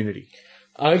opportunity.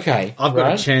 Okay. I've got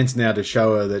right. a chance now to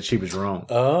show her that she was wrong.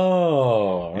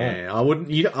 Oh. Right. Yeah, I wouldn't.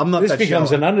 I'm not This that becomes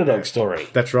shallow. an underdog story.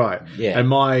 That's right. Yeah. And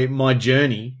my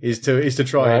journey is to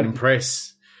try Right. and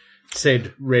impress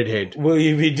said redhead. Will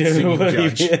you be doing?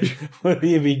 Singing Will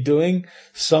you be doing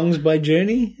songs by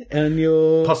Journey and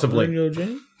your Possibly. on your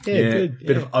journey? Yeah, Yeah, good.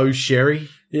 bit of Oh Sherry,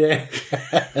 Yeah,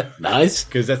 nice.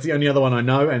 because that's the only other one I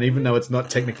know. And even though it's not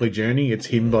technically Journey, it's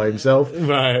him by himself.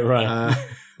 Right.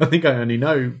 I think I only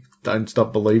know Don't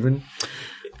Stop Believing.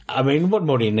 I mean, what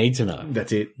more do you need to know?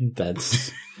 That's it.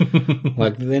 That's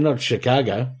like they're not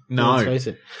Chicago. No. Let's face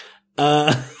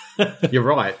it. You're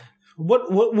right.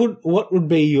 What would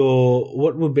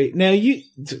be now? You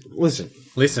listen.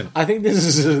 Listen. I think this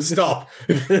is Stop.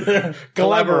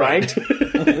 collaborate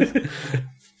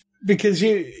because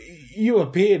you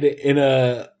appeared in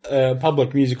a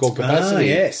public musical capacity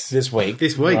yes. this week,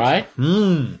 This week. right?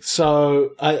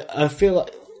 So I feel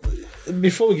like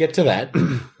before we get to that,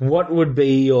 what would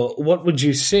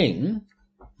you sing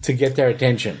to get their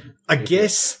attention? I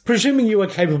guess, Presuming you are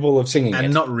capable of singing and it.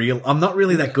 I'm not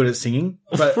really that good at singing,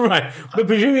 but Right. But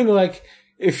presuming like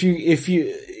if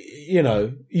you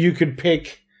could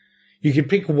pick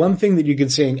one thing that you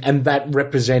could sing and that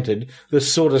represented the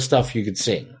sort of stuff you could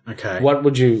sing. okay. What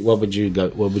would you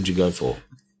go for?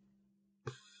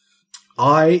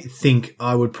 I think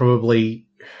I would probably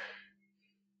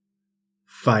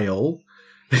fail.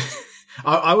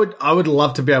 I would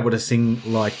love to be able to sing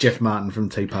like Jeff Martin from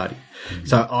Tea Party.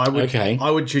 So I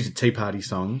would choose a Tea Party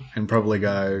song and probably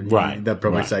go, Right, they'd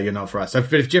probably right. say you're not for us. So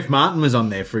if Jeff Martin was on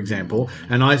there, for example,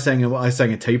 and I sang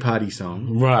a Tea Party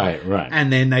song, Right.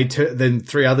 and then then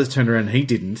three others turned around and he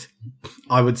didn't,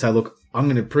 I would say, look, I'm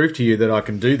going to prove to you that I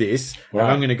can do this. Right.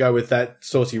 And I'm going to go with that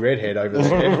saucy redhead over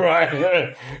there.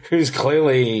 Right. Who's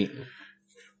clearly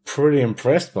pretty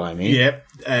impressed by me.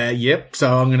 Yep.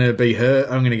 So I'm going to be her.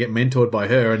 I'm going to get mentored by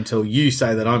her until you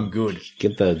say that I'm good.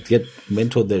 Get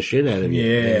mentored the shit out of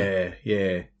you.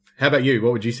 Yeah. How about you?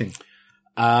 What would you sing?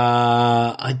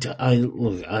 I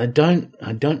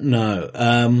don't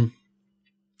know.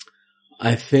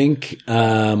 I think,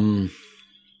 I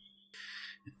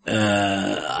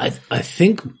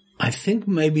think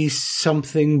maybe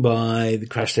something by the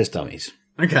Crash Test Dummies.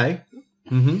 Okay.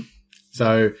 Mm-hmm.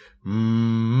 So,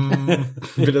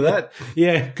 bit of that.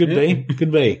 Yeah, could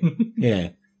be. Yeah.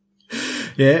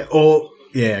 Yeah.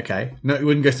 Okay. No, you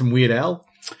wouldn't go some Weird Al?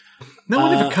 No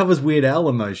one ever covers Weird Al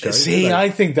on those shows. See, so. I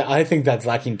think that's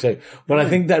lacking too. But I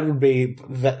think that would be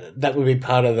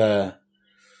part of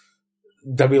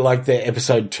that'd be like the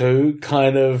episode 2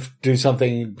 kind of do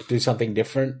something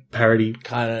different. Parody.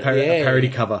 Kind of A parody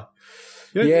cover.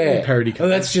 Yeah. Parody cover.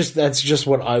 Well, that's just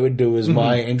what I would do as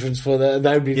my entrance for that.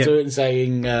 They would be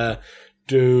saying,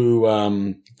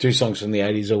 do songs from the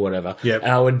 80s or whatever. Yep.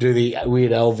 And I would do the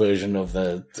Weird Al version of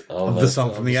the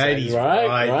song from the 80s.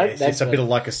 Right. Yes, That's it's a bit of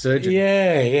Like a Surgeon.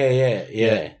 Yeah.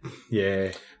 Yeah.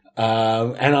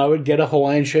 And I would get a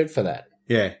Hawaiian shirt for that.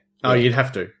 Yeah. Oh, you'd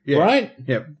have to. Yeah. Right?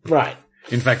 Yep. Right.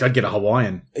 In fact, I'd get a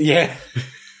Hawaiian. Yeah.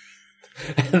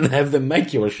 And have them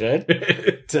make you a shirt.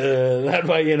 That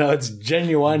way, it's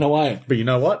genuine Hawaiian. But you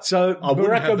know what? So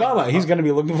Barack Obama, he's going to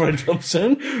be looking for a job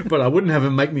soon. But I wouldn't have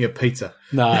him make me a pizza.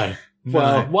 No.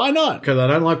 Well, why not? Because I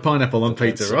don't like pineapple on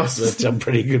pizza, Ross. That's a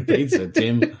pretty good pizza,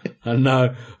 Tim. I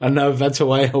know if that's the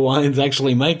way Hawaiians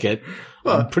actually make it.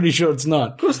 I'm pretty sure it's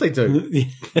not. Of course they do.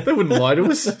 They wouldn't lie to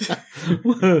us.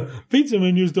 Pizza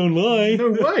menus don't lie.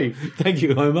 No way. Thank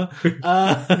you, Homer.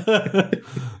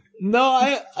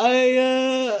 No,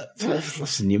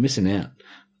 listen, you're missing out.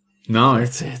 No.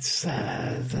 That's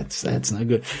no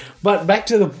good. But back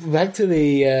to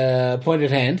the point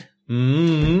at hand.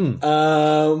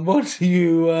 Mm-hmm. What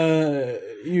you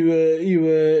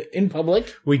were in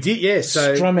public? We did, yeah.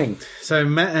 So strumming. So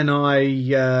Matt and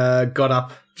I got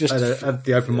up Just at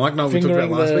the open mic night we talked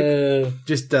about last week.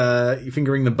 Just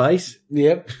fingering the bass.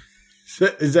 Yep.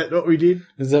 Is that what we did?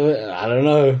 I don't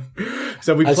know.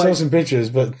 So we I played. saw some pictures,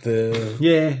 but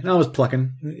Yeah, I was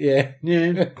plucking. yeah,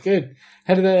 Yeah. good.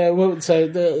 How did they? Walk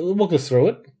us through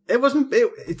it. It wasn't.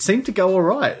 It seemed to go all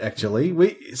right, actually.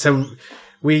 We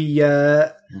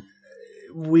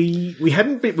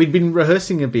hadn't been. We'd been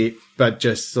rehearsing a bit, but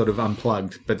just sort of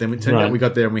unplugged. But then it turned out we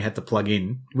got there and we had to plug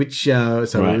in, which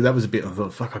that was a bit. I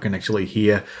thought, fuck, I can actually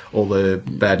hear all the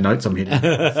bad notes I'm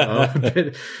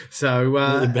hitting. So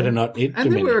Better not hit.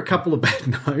 and there were a couple of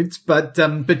bad notes, but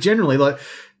generally, like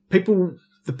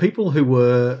the people who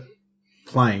were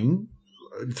playing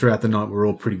throughout the night were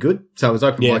all pretty good. So it was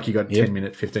open mic. You got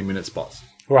 10-minute, 15-minute spots.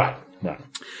 Right.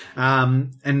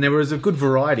 And there was a good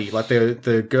variety. Like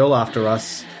the girl after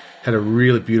us had a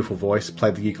really beautiful voice,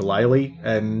 played the ukulele,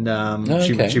 and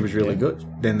she was really good.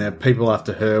 Then the people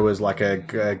after her was like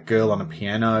a girl on a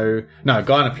piano, a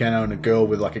guy on a piano and a girl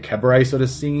with like a cabaret sort of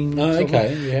singing.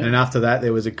 Yeah. And after that,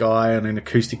 there was a guy on an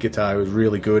acoustic guitar who was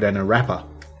really good and a rapper.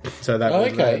 So that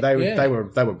was,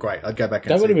 they were great. I'd go back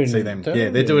and see them. Yeah,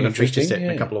 they're doing a feature set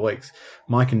in a couple of weeks.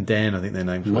 Mike and Dan, I think their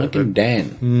names were. Mike and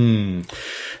Dan.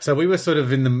 So we were sort of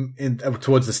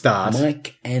towards the start.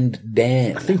 Mike and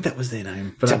Dan. I think that was their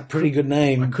name. But It's a pretty good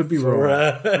name. I could be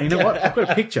wrong. You know what? I've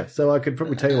got a picture, so I could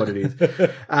probably tell you what it is.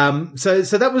 So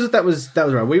that was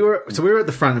right. We were at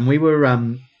the front, and we were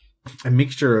a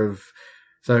mixture of.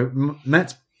 So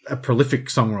Matt's a prolific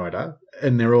songwriter,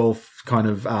 and they're all kind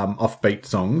of offbeat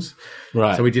songs.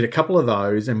 Right. So we did a couple of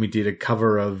those, and we did a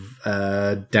cover of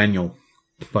Daniel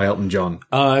by Elton John.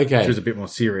 Oh, okay. Which was a bit more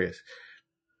serious.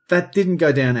 That didn't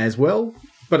go down as well,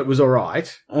 but it was all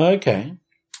right. Okay.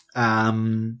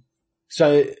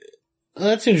 So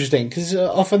That's interesting because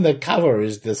often the cover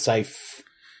is the safe.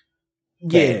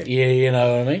 band. Yeah, you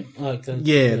know what I mean. Like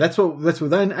that's what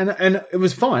then, and it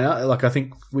was fine. I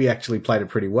think we actually played it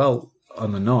pretty well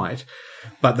on the night,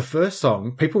 but the first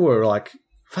song, people were like,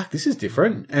 "Fuck, this is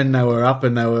different," and they were up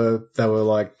and they were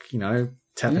like,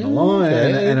 tapping along,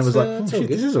 and it was like, "Oh shit,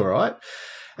 this is all right."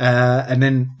 And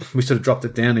then we sort of dropped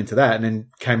it down into that, and then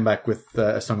came back with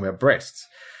a song about breasts,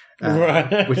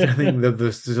 right? Which I think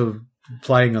the sort of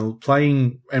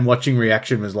playing and watching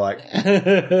reaction was like,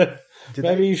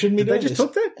 maybe you shouldn't be doing they just this.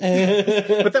 took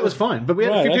that? But that was fine. But we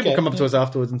had a few people come up to us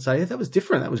afterwards and say, "Yeah, that was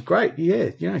different. That was great.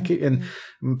 Yeah, and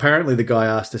apparently the guy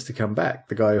asked us to come back.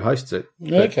 The guy who hosts it.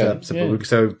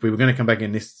 So we were going to come back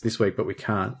in this week, but we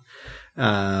can't.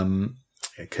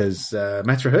 Because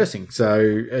Matt's rehearsing, so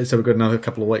we've got another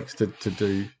couple of weeks to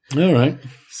do. All right,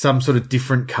 some sort of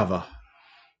different cover.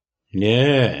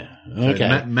 Yeah, okay.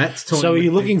 So Matt's talking. So, are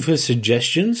you looking for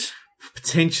suggestions?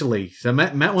 Potentially. So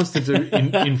Matt wants to do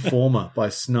Informer by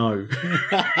Snow.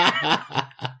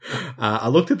 I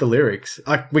looked at the lyrics.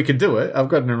 We could do it. I've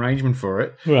got an arrangement for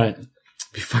it. Right. It'd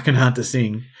be fucking hard to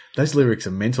sing. Those lyrics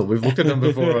are mental. We've looked at them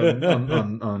before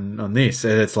on this,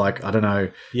 and it's like, I don't know.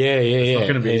 Yeah. It's not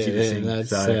going to be easy to sing.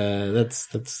 That's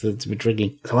a bit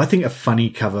tricky. So I think a funny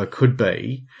cover could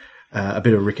be a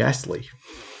bit of Rick Astley,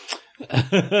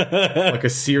 like a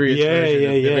serious version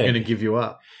of Never Gonna Give You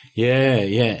Up. Yeah.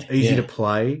 Easy to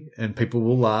play, and people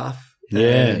will laugh.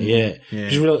 Yeah.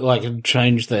 Just really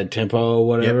change the tempo or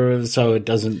whatever, so it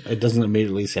doesn't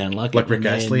immediately sound like Rick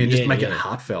Astley, and just make it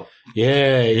heartfelt.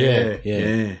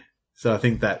 Yeah. So I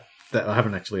think that I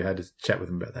haven't actually had a chat with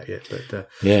him about that yet, but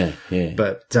yeah.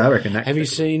 But I reckon that. Have you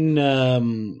seen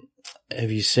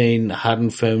Hard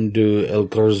and Firm do El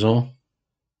Corazon?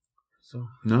 So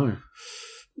no.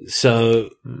 So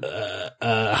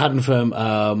Hard and Firm,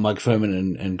 Mike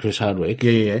Furman and Chris Hardwick.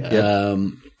 Yeah.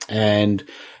 And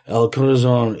El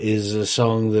Corazon is a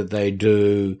song that they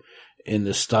do in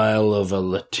the style of a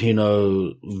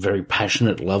Latino, very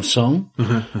passionate love song,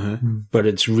 but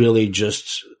it's really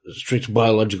just strict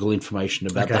biological information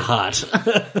about the heart.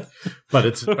 but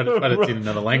it's in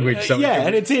another language. So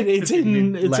and it's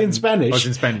in Spanish. Oh, it's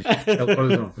in Spanish. El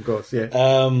Corazon, of course. Yeah.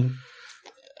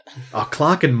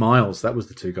 Clark and Miles. That was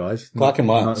the two guys. Clark and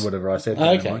Miles. Not whatever I said.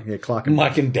 Okay. Yeah, Clark and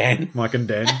Mike and Dan. Mike and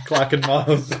Dan. Clark and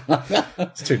Miles.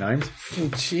 It's two names.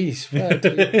 Jeez.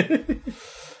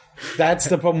 That's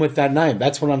the problem with that name.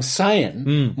 That's what I'm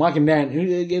saying. Mike and Dan.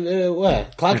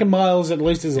 Clark and Miles at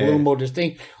least is a little more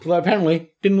distinct, although apparently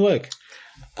didn't work.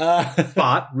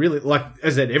 But really, like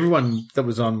as I said, everyone that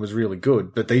was on was really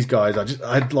good. But these guys,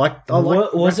 I like.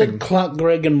 Was it Clark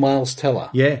Gregg and Miles Teller?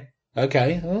 Yeah.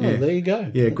 Okay. Oh, there you go.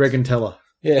 Yeah, Greg and Teller.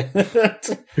 Yeah.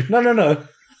 No.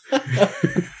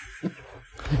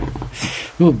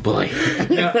 Oh boy.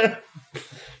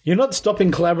 You're not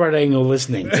stopping collaborating or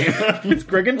listening. It's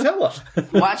Greg and Teller.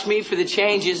 Watch me for the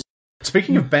changes.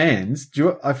 Speaking of bands,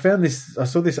 I saw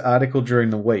this article during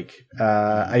the week.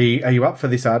 Are you up for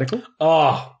this article?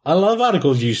 Oh, I love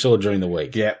articles you saw during the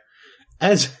week. Yeah.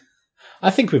 As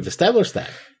I think we've established that.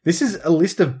 This is a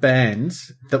list of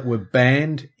bands that were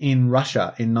banned in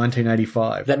Russia in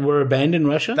 1985. That were a band in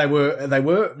Russia? They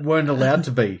weren't allowed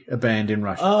to be a band in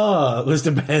Russia. Oh, a list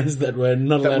of bands that were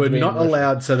not allowed to be in Russia.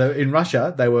 Allowed. So in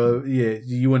Russia, they were,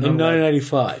 you were not in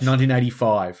 1985.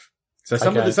 1985. So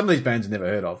some of these bands I've never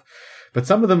heard of. But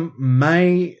some of them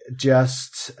may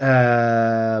just make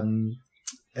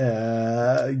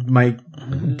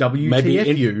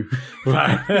WTFU.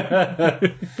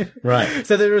 Right.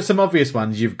 So there are some obvious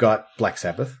ones. You've got Black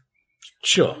Sabbath.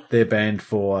 Sure. They're banned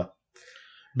for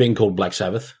being called Black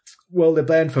Sabbath. Well, they're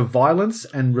banned for violence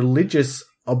and religious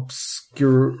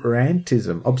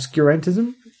obscurantism.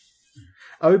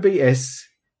 OBS.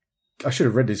 I should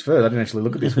have read this first. I didn't actually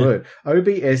look at this word.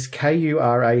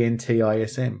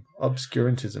 OBSKURANTISM.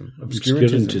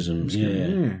 Obscurantism.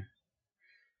 Yeah.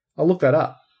 I'll look that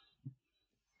up.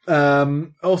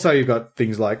 Also, you've got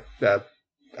things like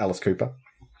Alice Cooper.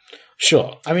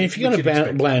 Sure. I mean, if you're going to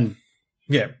ban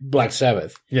Black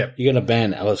Sabbath, you're going to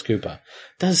ban Alice Cooper.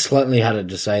 That's slightly harder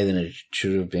to say than it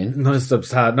should have been. Not as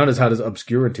hard as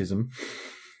obscurantism.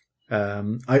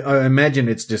 I imagine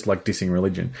it's just like dissing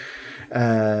religion.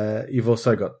 You've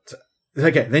also got...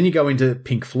 Okay, then you go into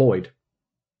Pink Floyd.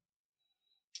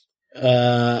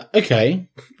 Okay,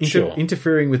 sure.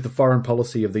 Interfering with the foreign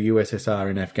policy of the USSR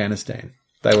in Afghanistan.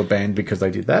 They were banned because they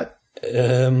did that.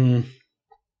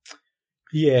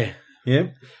 Yeah.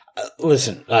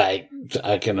 Listen, I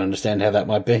can understand how that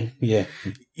might be. Yeah.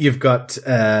 You've got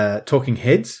Talking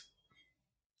Heads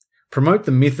Promote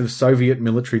the myth of Soviet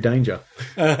military danger.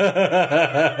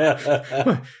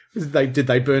 Did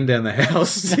they burn down the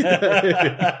house?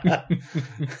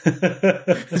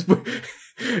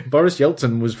 Boris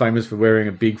Yeltsin was famous for wearing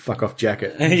a big fuck-off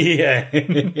jacket. Yeah.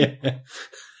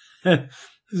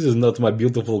 This is not my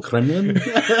beautiful Kremlin.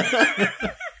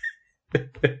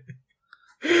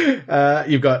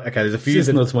 You've got, okay, there's a few. This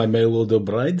is not my mail order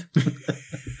bride.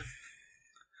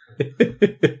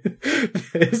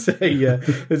 There's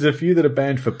a few that are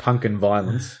banned for punk and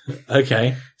violence.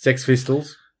 Okay. Sex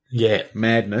Pistols. Yeah.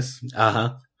 Madness.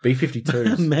 Uh-huh.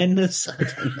 B-52s. Madness? I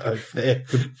don't know. The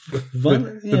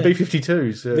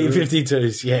B-52s.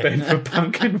 B-52s, yeah. Banned for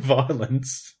punk and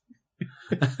violence.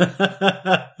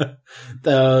 I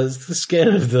was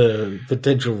scared of the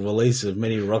potential release of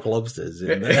many rock lobsters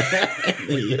in the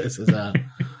USSR.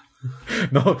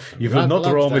 No, you will not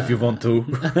Rock roam lobster. if you want to.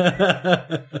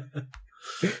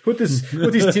 What is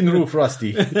Tin Roof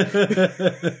Rusty?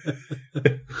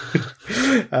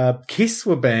 Kiss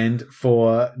were banned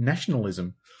for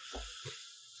nationalism.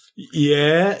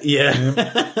 Yeah.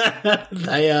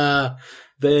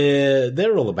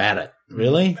 They're all about it,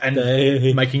 really. And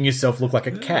They- making yourself look like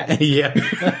a cat. yeah.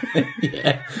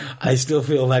 Yeah. I still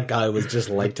feel that guy was just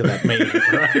late to that meeting,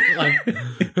 right? Like,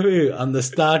 who? I'm the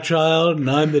Star Child and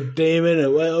I'm the demon.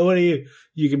 And what are you?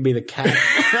 You can be the cat.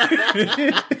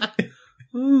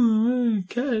 Ooh,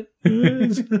 cat.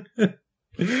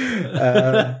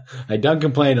 Hey, don't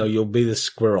complain or you'll be the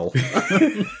squirrel.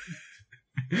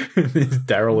 There's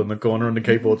Daryl in the corner on the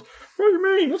keyboards. What do you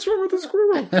mean? What's wrong with the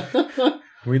squirrel?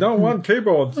 We don't want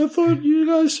keyboards. I thought you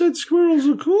guys said squirrels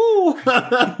are cool.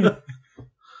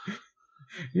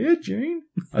 Yeah, Gene.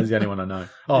 That's the only one I know.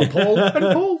 Oh, Paul.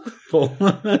 And Paul. Paul.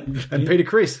 And Peter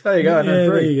Chris. There you go. I know Yeah, there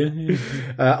three. you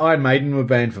go. Iron Maiden were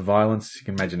banned for violence. You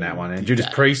can imagine that one. And Judas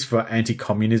Priest for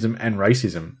anti-communism and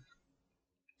racism.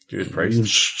 Judas Priest.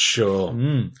 Sure.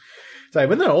 So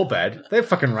when they're all bad, they're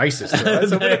fucking racist. Right?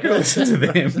 So we're not going to listen to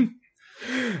them.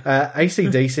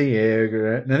 AC/DC.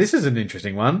 Yeah. Now this is an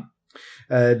interesting one.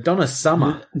 Donna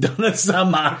Summer. Donna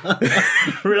Summer.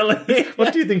 Really?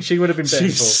 What do you think she would have been banned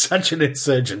She's for? such an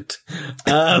insurgent.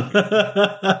 What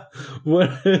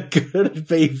could it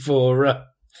be for?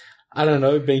 I don't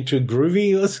know, being too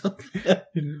groovy or something?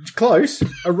 Close.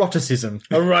 Eroticism.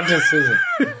 Eroticism.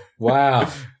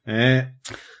 Wow. Eh.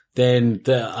 Then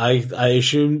I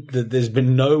assume that there's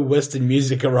been no Western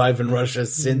music arrive in Russia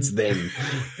since then.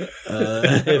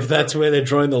 If that's where they're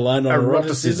drawing the line on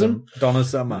eroticism. Donna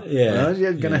Summer. Yeah. Well,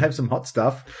 you're going to have some hot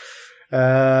stuff.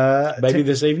 Maybe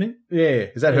this evening? Yeah.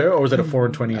 Is that her or is that a 4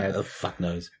 and 20 ad? Fuck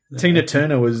knows. Tina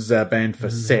Turner was banned for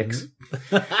sex.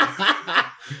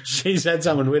 She's had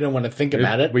someone we don't want to think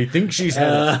about it. We think she's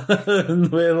had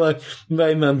it. We're like,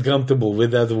 I'm uncomfortable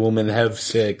with other women have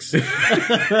sex.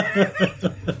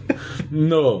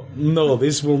 No,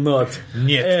 this will not.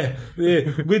 Niet.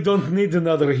 We don't need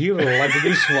another hero like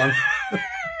this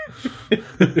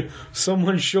one.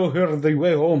 Someone show her the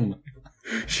way home.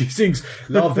 She thinks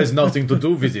love has nothing to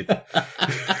do with it.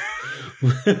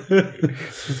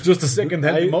 It's just a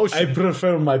second-hand emotion. I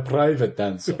prefer my private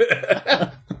dancer.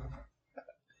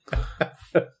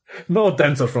 No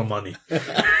dancer for money. The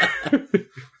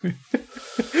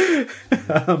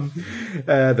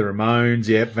Ramones,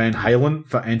 yep. Van Halen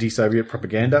for anti-Soviet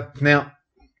propaganda. Now,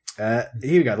 here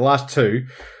we go. The last two.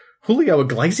 Julio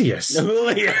Iglesias.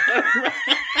 Really?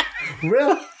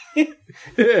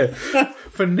 Yeah.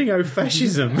 For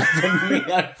neo-fascism.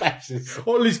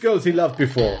 All these girls he loved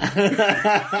before.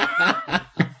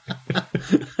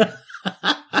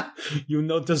 You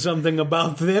notice something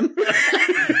about them?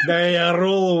 They are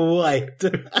all white.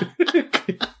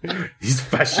 He's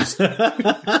fascist.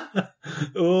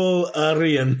 All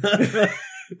Aryan.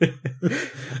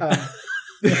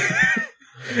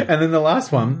 And then the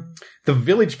last one, the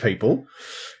Village People.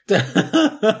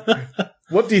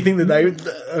 What do you think that they...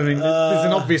 I mean, there's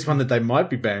an obvious one that they might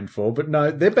be banned for, but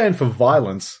no, they're banned for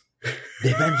violence.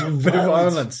 They're banned for For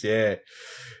violence. violence, yeah.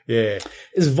 Yeah.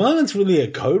 Is violence really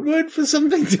a code word for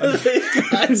something to these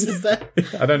guys? Is that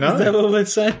I don't know. Is that what we're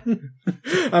saying?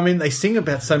 I mean, they sing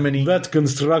about so many... That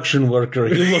construction worker,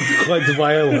 he looked quite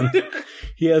violent.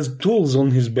 He has tools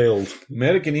on his belt.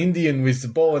 American Indian with the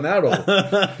bow and arrow.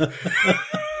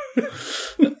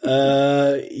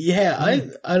 Yeah, I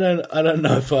don't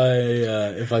know if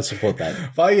I support that.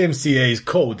 YMCA is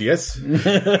cold, yes?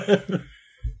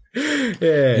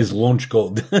 Yeah. His launch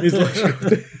code. It's like,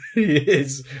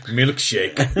 yes,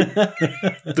 milkshake.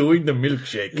 Doing the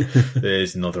milkshake.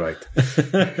 That's not right.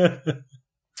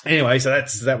 Anyway, so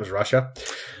that was Russia.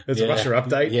 That's a Russia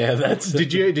update. Yeah, that's.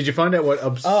 Did you find out what?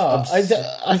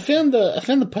 I found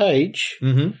the page,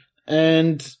 Mm-hmm.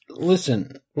 and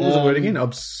listen. What was the word again?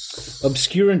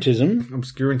 Obscurantism.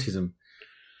 Obscurantism.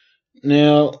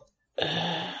 Now,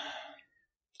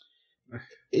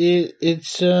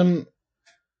 it's a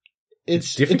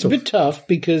bit tough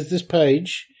because this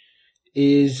page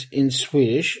is in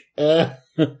Swedish. I'm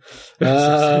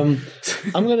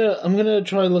gonna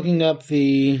try looking up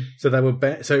the. So they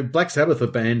were so Black Sabbath were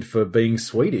banned for being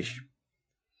Swedish.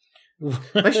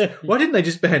 Why didn't they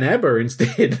just ban ABBA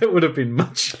instead? That would have been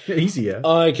much easier.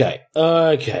 Okay.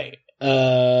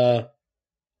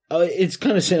 It's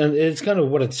kind of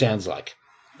what it sounds like.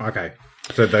 Okay.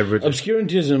 So they were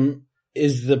Obscurantism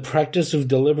is the practice of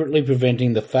deliberately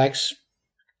preventing the facts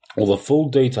or the full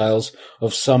details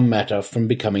of some matter from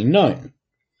becoming known.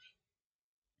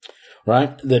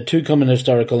 Right? The two common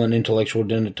historical and intellectual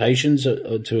denotations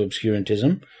to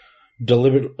obscurantism.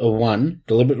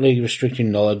 Deliberately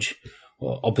restricting knowledge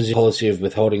or opposite policy of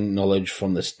withholding knowledge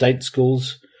from the state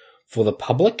schools for the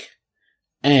public.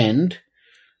 And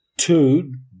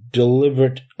 2,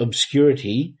 deliberate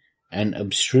obscurity and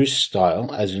abstruse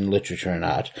style, as in literature and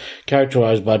art,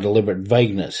 characterized by deliberate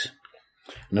vagueness.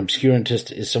 An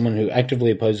obscurantist is someone who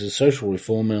actively opposes social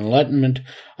reform and enlightenment,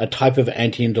 a type of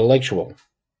anti-intellectual.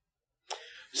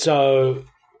 So,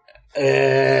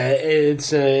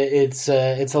 it's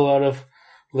a lot of,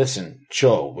 listen,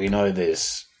 sure, we know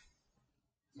this.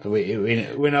 We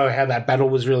know how that battle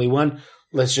was really won.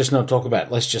 Let's just not talk about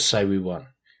it. Let's just say we won.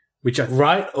 which I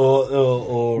Right?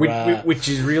 which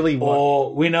is really what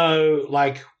or we know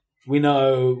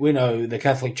the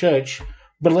Catholic Church,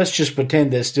 but let's just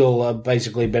pretend they're still a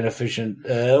basically beneficent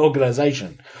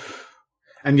organization.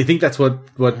 and you think that's what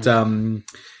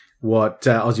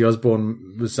Ozzy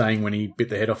Osbourne was saying when he bit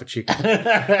the head off a chicken.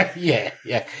 Yeah.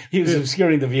 He was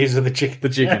obscuring the views of the chicken. The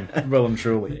chicken, well and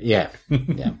truly. Yeah.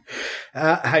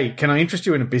 Hey, can I interest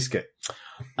you in a biscuit?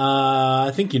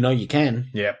 I think you can.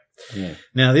 Yeah. Yeah.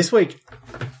 Now this week,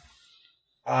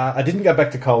 I didn't go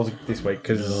back to Coles this week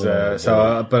because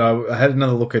but I had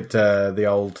another look at the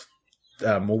old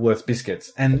Woolworths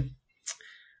biscuits, and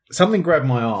something grabbed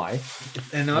my eye.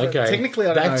 And technically,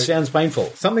 I don't know. That sounds painful.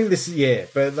 Something but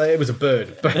it was a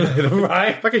bird.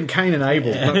 Right? Fucking Cain and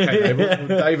Abel. Not Cain and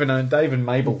Abel. Dave and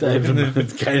Mabel.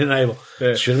 Cain and Abel.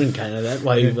 Yeah. Should have been Cain and that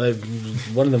way.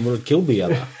 One of them would have killed the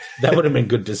other. That would have been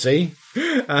good to see.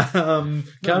 Come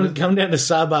down to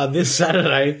Sabah this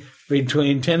Saturday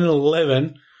between 10 and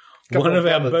 11. One of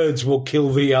our birds will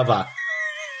kill the other.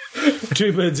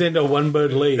 2 birds enter, 1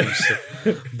 bird leaves.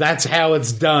 That's how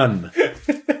it's done.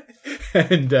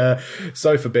 And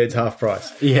sofa beds half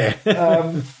price. Yeah.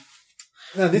 No,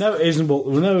 No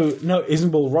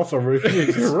Isambul Roffa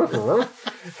reviews.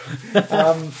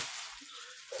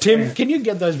 Tim, can you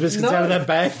get those biscuits out of that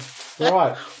bag?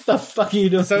 Right. What the fuck are you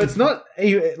doing? So it's not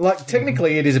like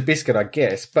technically it is a biscuit, I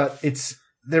guess, but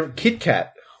they're Kit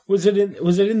Kat. Was it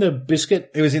in the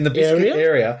biscuit? It was in the biscuit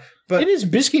area, but it is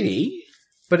biscuity.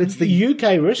 But it's the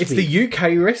UK recipe. It's the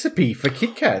UK recipe for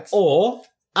Kit Kats, or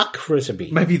UK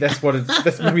recipe. Maybe that's what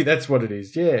maybe that's what it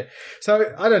is. Yeah.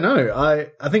 So I don't know.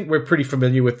 I think we're pretty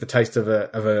familiar with the taste of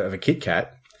a Kit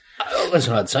Kat. That's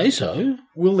what I'd say. So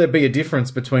will there be a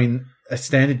difference between a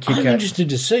standard Kit Kat? I'm interested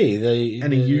to see a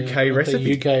UK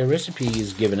recipe. The UK recipe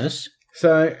is given us.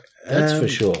 So that's for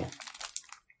sure.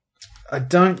 I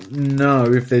don't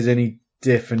know if there's any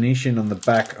definition on the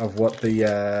back of what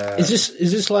the is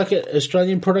this like an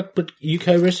Australian product but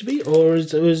UK recipe, or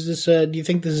is this? Do you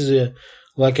think this is an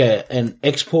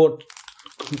export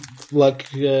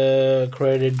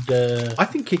created? I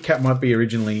think Kit Kat might be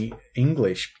originally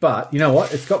English, but you know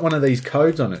what? It's got one of these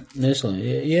codes on it. Nestle,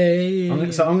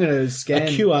 yeah. So I'm going to scan a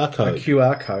QR code. A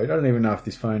QR code. I don't even know if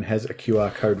this phone has a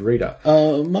QR code reader.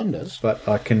 Mine does, but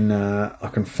I can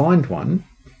find one.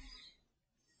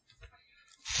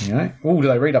 You know. Oh, do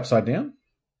they read upside down?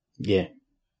 Yeah.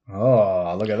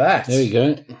 Oh, look at that. There you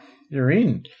go. You're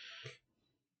in.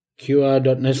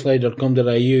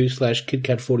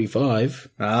 qr.nestle.com.au/KitKat45.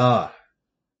 Ah.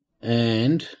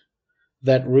 And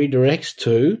that redirects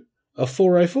to a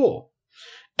 404.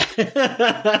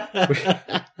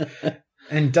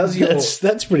 And does your...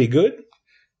 That's pretty good.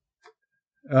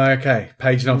 Okay.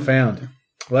 Page not found.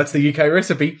 Well, that's the UK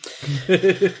recipe.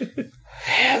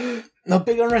 Not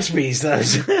big on recipes, though.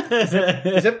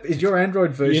 Is your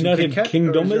Android version United Kit Kat?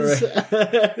 Kingdom is?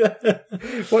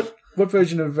 What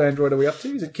version of Android are we up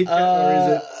to? Is it Kit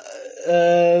Kat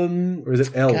or is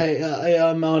it L?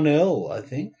 I'm on L, I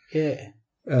think. Yeah.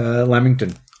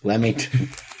 Lamington.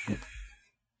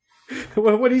 Well,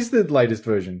 what is the latest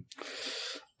version?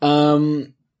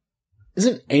 Isn't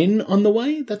N on the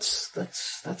way? That's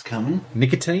coming.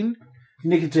 Nicotine,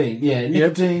 yeah.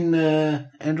 Nicotine,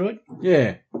 Android.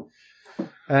 Yeah.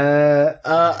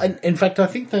 And in fact, I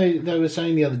think they were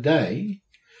saying the other day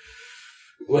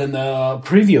when they were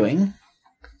previewing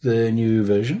the new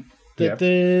version that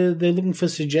they're looking for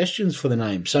suggestions for the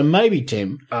name. So maybe,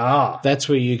 Tim, that's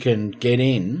where you can get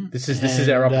in. This is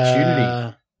our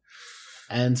opportunity.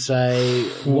 And say,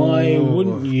 why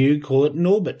wouldn't you call it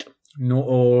Norbert? There's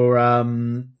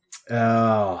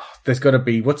got to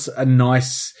be, what's a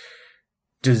nice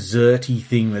desserty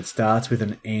thing that starts with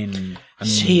an N?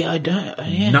 See, I don't.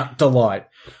 Nut Delight.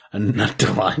 A Nut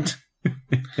Delight.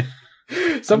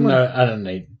 I don't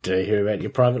need to hear about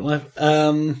your private life.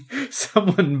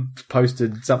 Someone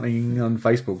posted something on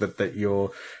Facebook that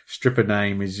your stripper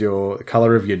name is the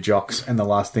colour of your jocks and the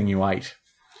last thing you ate.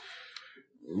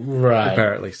 Right.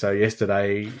 Apparently. So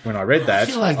yesterday when I read that,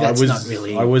 I feel like that's not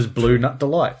really... I was Blue Nut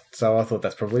Delight. So I thought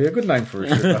that's probably a good name for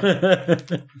a stripper.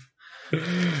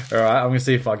 All right, I'm going to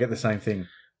see if I get the same thing.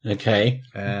 Okay.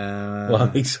 Well,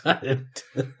 I'm excited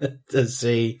to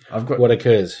see what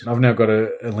occurs. I've now got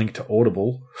a link to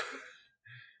Audible.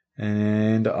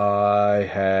 And I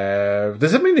have...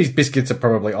 Does that mean these biscuits are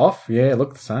probably off? Yeah,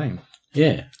 look the same.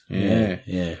 Yeah.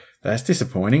 That's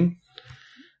disappointing.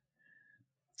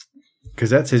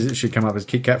 Because that says it should come up as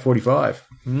Kit Kat 45.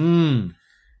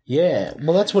 Yeah,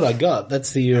 well, that's what I got.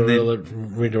 That's the URL it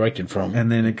redirected from.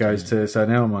 And then it goes to... So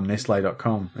now I'm on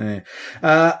Nestle.com.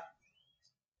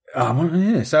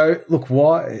 So, look,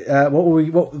 why...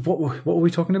 what were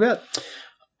we talking about?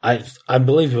 I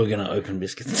believe we were going to open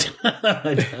biscuits.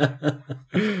 Hang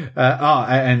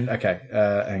on.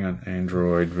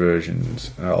 Android versions.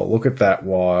 I'll look at that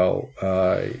while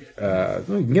you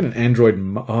can get an Android...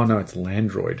 no, it's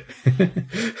Landroid.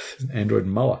 Android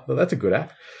Muller. Well, that's a good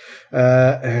app.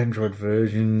 Android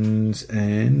versions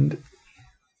and...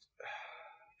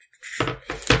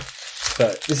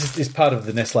 So this is part of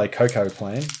the Nestle Cocoa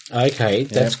plan. Okay,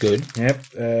 that's good.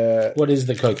 Yep. What is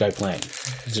the cocoa plan?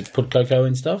 Does it put cocoa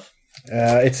in stuff?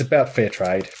 It's about fair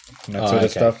trade and that sort of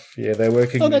stuff. Yeah, they're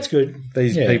working. Oh, that's good.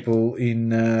 These people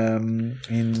in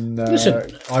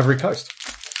Ivory Coast.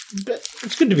 But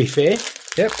it's good to be fair.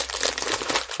 Yep.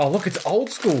 Oh, look, it's old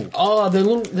school. Oh,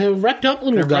 they're wrapped up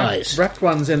little guys. Wrapped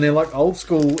ones, and they're like old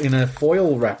school in a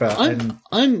foil wrapper.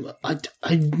 I'm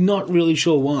not really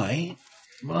sure why.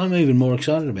 But I'm even more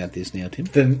excited about this now, Tim.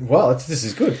 This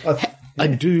is good. I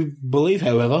do believe,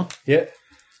 however,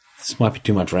 this might be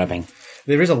too much wrapping.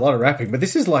 There is a lot of wrapping, but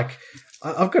this is like...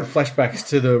 I've got flashbacks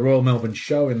to the Royal Melbourne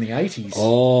Show in the 80s.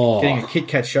 Oh. Getting a Kit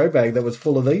Kat show bag that was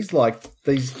full of these, with a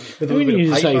little bit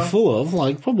of paper. Say full of,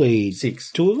 probably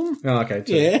 6. 2 of them. Oh, okay,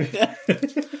 2. Yeah.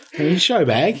 I mean, show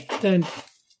bag. Don't...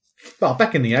 Well,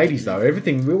 back in the 80s, though,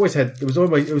 everything... We always had... It was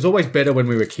always better when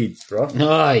we were kids, right?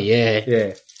 Oh, yeah.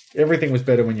 Yeah. Everything was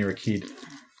better when you were a kid.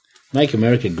 Make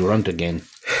America grunt again.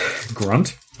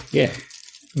 Grunt? Yeah.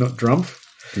 Not drumpf?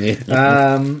 Yeah.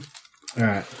 All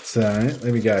right, so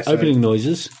there we go. So, opening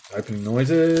noises. Opening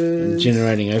noises.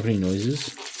 Generating opening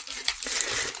noises.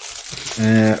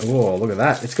 Look at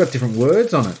that. It's got different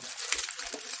words on it.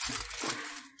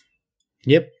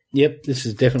 Yep. This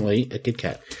is definitely a Kit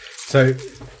Kat. So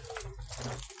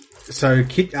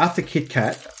after Kit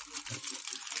Kat,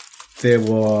 there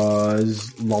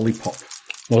was Lollipop.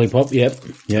 Lollipop, yep.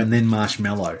 And then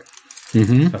Marshmallow.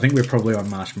 Mm-hmm. I think we're probably on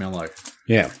Marshmallow.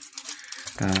 Yeah.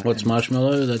 What's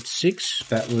Marshmallow? That's 6?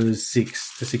 That was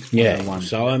 6. The 6.1. Yeah,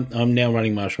 so I'm now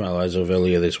running Marshmallow as of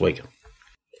earlier this week.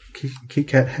 Kit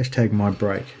Kat # my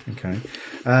break. Okay.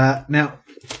 Now,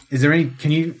 is there any...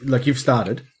 Can you... you've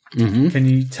started... Mm-hmm. Can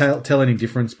you tell any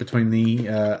difference between the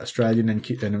Australian and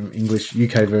English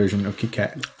UK version of Kit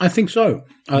Kat? I think so.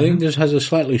 I think this has a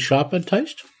slightly sharper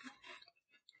taste.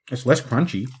 It's less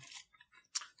crunchy.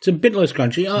 It's a bit less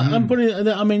crunchy. I'm putting...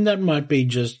 I mean, that might be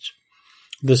just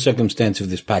the circumstance of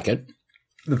this packet.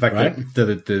 The fact that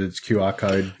it's QR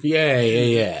code. Yeah.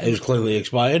 It's clearly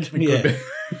expired. Yeah.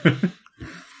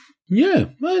 Yeah,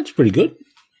 well, it's pretty good.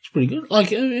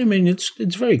 I mean,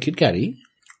 it's very Kit Kat-y.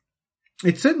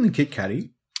 It's certainly Kit Kat-y,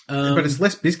 but it's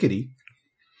less biscuity,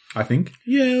 I think.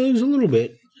 Yeah, there's a little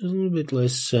bit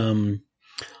less. I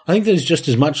think there's just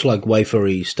as much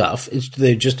wafery stuff.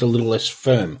 They're just a little less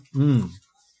firm,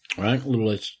 right? A little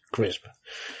less crisp.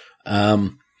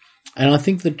 And I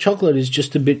think the chocolate is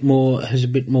just has a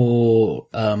bit more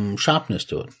sharpness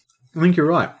to it. I think you're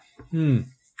right.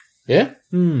 Yeah.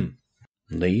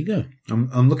 There you go.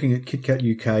 I'm looking at Kit Kat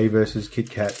UK versus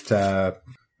Kit Kat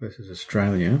versus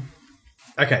Australia.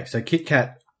 Okay, so Kit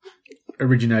Kat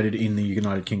originated in the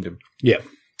United Kingdom. Yeah.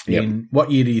 In what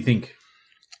year do you think?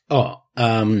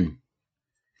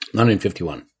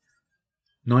 1951.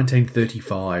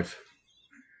 1935.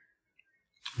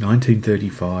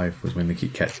 1935 was when the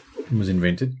Kit Kat was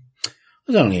invented.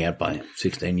 was only out by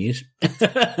 16 years.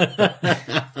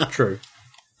 True.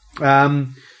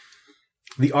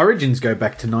 The origins go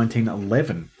back to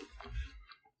 1911.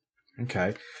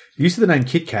 Okay. The use of the name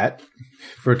Kit Kat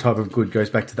for a type of good goes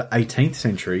back to the 18th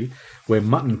century, where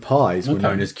mutton pies were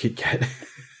known as Kit Kat.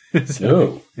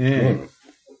 Yeah.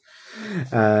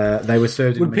 They were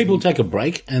served. Would people take a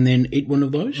break and then eat one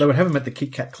of those? They would have them at the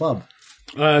Kit Kat Club.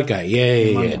 Okay,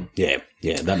 yeah,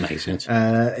 that makes sense.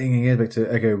 Back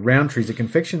to Roundtree's a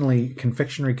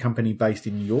confectionery company based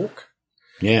in York.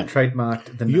 Yeah,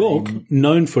 Trademarked the York, name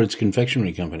known for its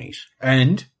confectionery companies,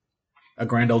 and a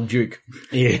grand old duke.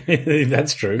 Yeah,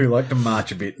 that's true. Who liked to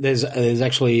march a bit. There's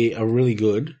actually a really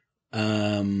good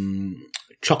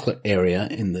chocolate area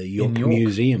in the York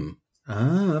Museum.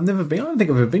 I've never been. I don't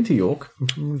think I've ever been to York.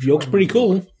 York's pretty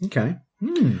cool. Okay.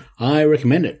 I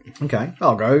recommend it. Okay,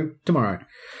 I'll go tomorrow.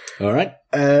 All right.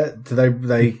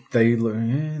 They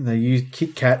use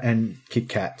Kit Kat and Kit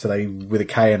Kat, so they with a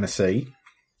K and a C.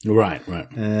 Right.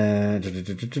 The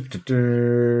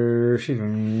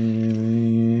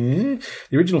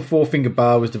original four-finger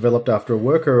bar was developed after a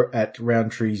worker at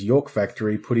Roundtree's York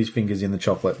factory put his fingers in the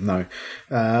chocolate. Put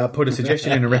a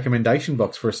suggestion in a recommendation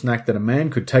box for a snack that a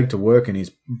man could take to work in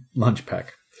his lunch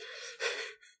pack.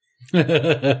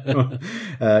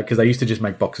 Because they used to just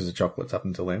make boxes of chocolates up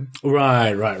until then.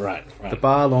 Right. The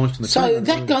bar launched in the... So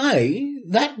that guy,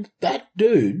 that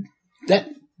dude, that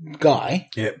guy...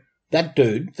 Yeah. That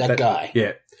dude, that guy.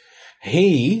 Yeah.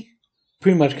 He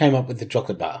pretty much came up with the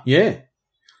chocolate bar. Yeah.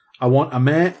 I want a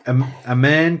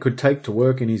man could take to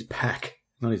work in his pack.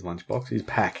 Not his lunchbox, his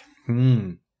pack.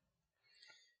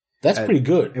 That's pretty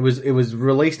good. It was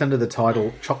released under the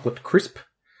title Chocolate Crisp,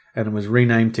 and it was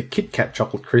renamed to Kit Kat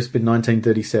Chocolate Crisp in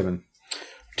 1937.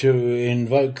 To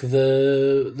invoke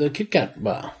the Kit Kat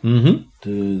bar. Mm-hmm.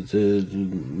 To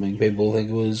make people think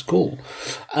it was cool.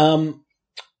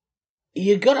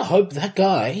 You got to hope that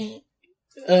guy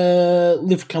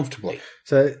lived comfortably.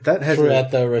 So that has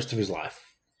throughout the rest of his life,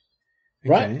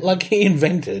 right? Okay. Like he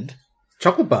invented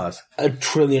chocolate bars, $1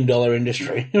 trillion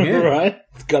industry, right?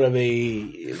 It's got to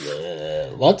be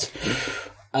lots.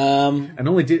 And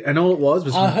all it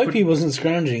was. I hope he wasn't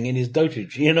scrounging in his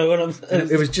dotage. You know what I'm saying?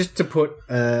 It was just to put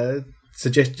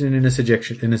suggestion in a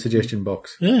suggestion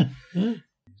box. Yeah.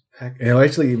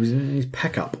 Actually, it was in his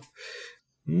pack up.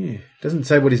 Yeah, doesn't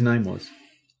say what his name was.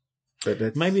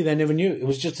 But maybe they never knew. It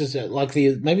was just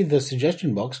maybe the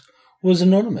suggestion box was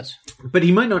anonymous. But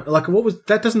he might not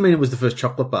that doesn't mean it was the first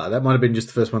chocolate bar. That might have been just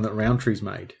the first one that Roundtree's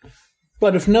made.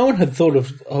 But if no one had thought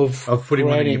of putting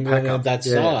one in creating your pack up that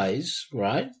size,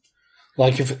 right?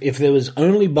 Like if there was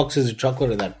only boxes of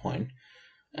chocolate at that point,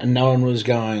 and no one was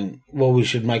going, well, we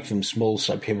should make them small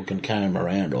so people can carry them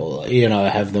around, or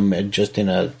have them just in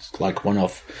a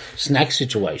one-off snack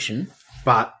situation.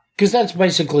 But because that's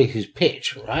basically his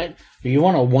pitch, right? If you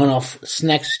want a one-off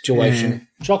snack situation,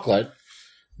 chocolate,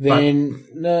 then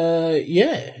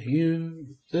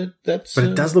that's. But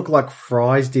it does look like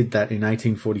Fry's did that in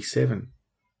 1847.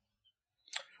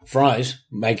 Fry's,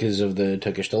 makers of the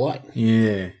Turkish Delight.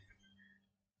 Yeah,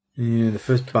 the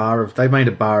first they made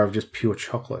a bar of just pure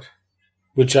chocolate,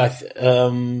 which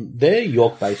they're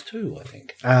York-based too, I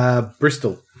think.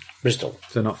 Bristol,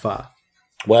 so not far.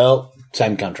 Well,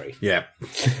 same country. Yeah.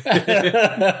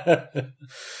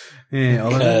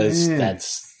 Because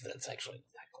that's actually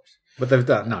that close. But they've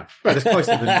done but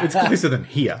it's closer than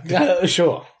here.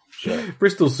 Sure.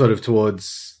 Bristol's sort of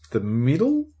towards the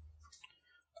middle.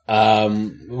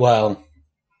 Well,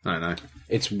 I don't know.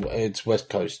 It's West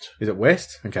Coast. Is it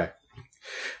West? Okay.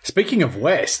 Speaking of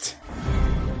West,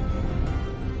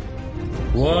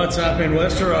 what's up in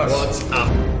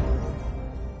Westeros?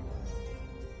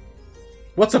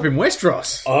 What's up in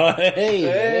Westeros? Oh,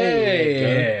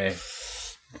 hey.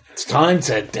 It's time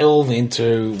to delve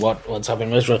into what's up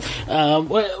in Westeros.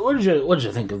 What did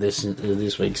you think of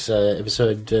this week's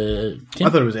episode? Tim? I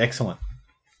thought it was excellent.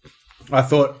 I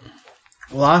thought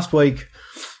last week,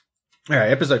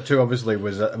 episode 2 obviously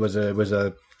was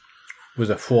a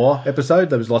 4 episode.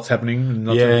 There was lots happening and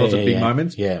lots of big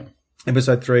moments. Yeah.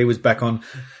 Episode 3 was back on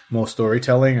more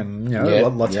storytelling and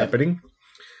lots happening.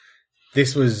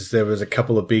 There was a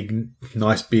couple of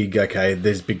there's big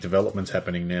developments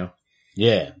happening now.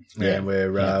 Yeah. And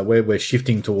we're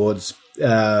shifting towards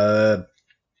where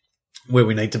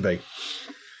we need to be.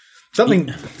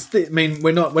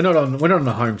 We're not on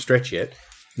the home stretch yet.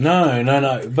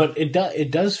 No. But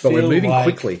it does feel. But we're moving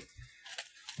quickly.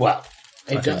 Well,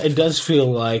 it does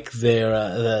feel like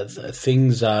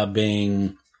things are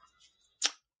being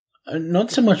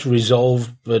not so much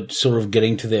resolved, but sort of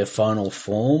getting to their final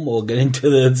form or getting to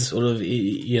the sort of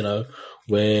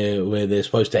where they're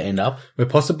supposed to end up, We're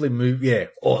possibly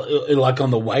or like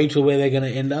on the way to where they're going to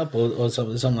end up, or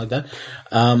something like that.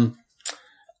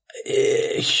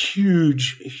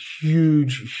 Huge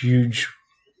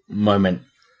moment.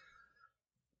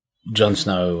 Jon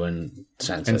Snow and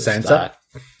Sansa. Start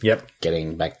Yep.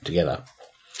 getting back together.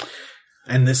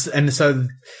 And so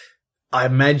I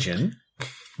imagine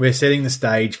we're setting the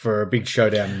stage for a big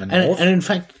showdown in the north. And in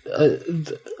fact,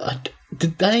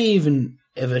 did they even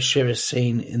ever share a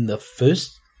scene in the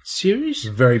first series?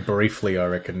 Very briefly, I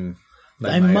reckon.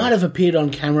 They might have appeared on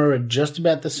camera at just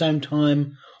about the same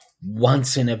time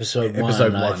once in episode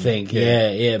one, I think.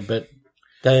 Yeah, but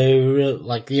they were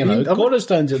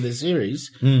cornerstones of the series,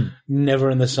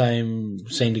 never in the same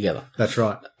scene together. That's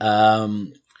right.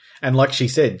 And like she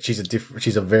said, she's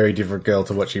a very different girl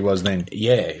to what she was then.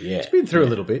 Yeah. She's been through a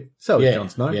little bit. So has Jon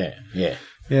Snow. Yeah.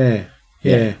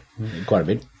 Quite a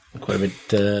bit,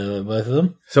 both of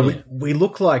them. So we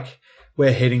look like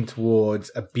we're heading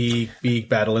towards a big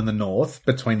battle in the north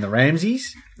between the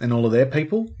Ramsays and all of their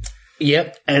people.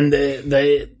 Yep, and they're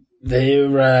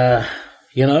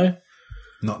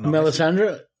Not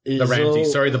Melisandre is the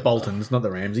Ramsays. Sorry, the Boltons, not the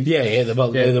Ramsays. Yeah, the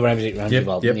Ramsay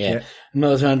Bolton. Yep.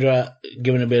 Melisandre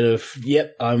given a bit of,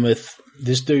 I'm with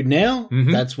this dude now.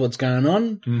 Mm-hmm. That's what's going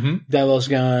on. Mm-hmm. Davos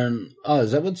going,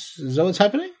 is that what's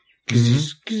happening?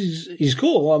 Because he's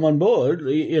cool. I'm on board.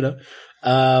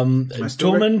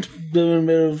 Tormund doing a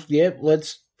bit of,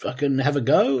 let's fucking have a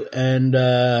go. And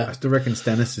I still reckon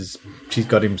Stannis she's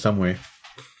got him somewhere.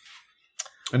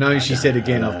 I know she said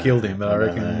again, I've killed him, but I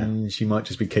reckon she might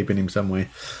just be keeping him somewhere.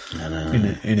 I know.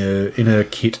 In a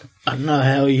kit. I don't know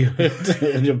how you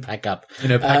pack up.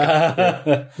 In a pack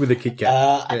up, with a Kit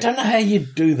Kat. I don't know how you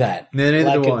do that. No,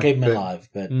 neither do I. Keep him alive,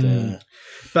 but they're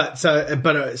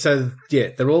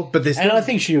all. But there's. And I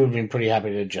think she would have been pretty happy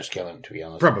to just kill him. To be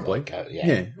honest, probably.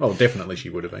 Yeah. Well, definitely she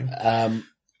would have been. And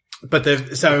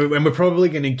we're probably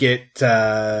going to get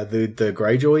the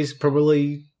Greyjoys.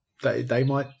 Probably they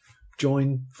might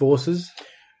join forces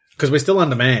because we're still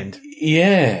undermanned.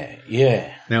 Yeah.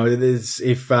 Now if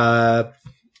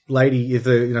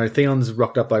Theon's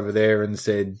rocked up over there and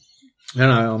said,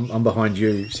 "No, I'm behind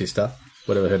you, sister,"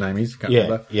 whatever her name is. Can't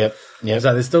remember. Yep.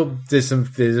 So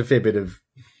there's a fair bit of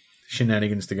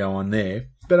shenanigans to go on there,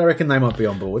 but I reckon they might be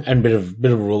on board and bit of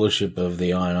rulership of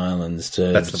the Iron Islands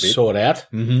to sort out.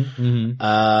 Mm-hmm.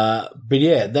 But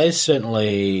yeah, they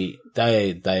certainly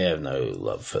they have no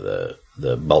love for the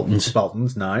Boltons.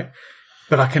 Boltons, no.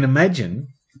 But I can imagine,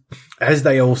 as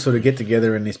they all sort of get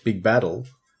together in this big battle,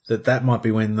 that might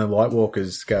be when the White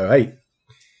Walkers go, hey,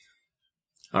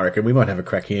 I reckon we might have a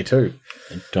crack here too.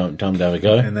 Time to have a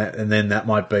go. And then that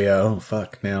might be, oh,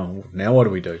 fuck, now what do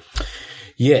we do?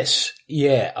 Yes.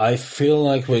 Yeah, I feel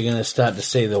like we're going to start to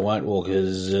see the White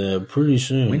Walkers pretty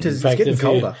soon. Winter's getting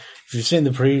colder. If you've seen the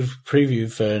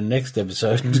preview for next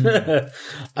episode,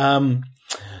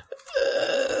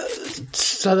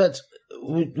 so that's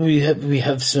we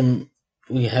have some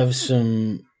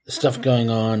stuff going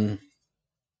on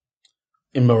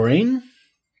in Meereen.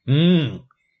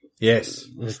 Yes,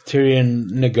 with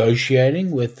Tyrion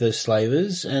negotiating with the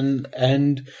slavers and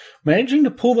managing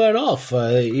to pull that off.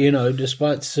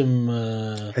 Despite some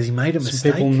has he made a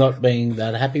mistake? Some people not being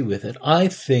that happy with it. I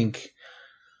think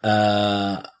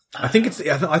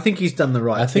he's done the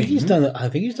right thing. I think he's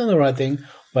done the right thing,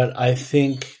 but I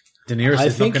think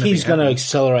Daenerys he's going to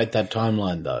accelerate that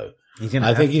timeline, though. I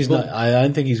don't think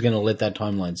he's going to let that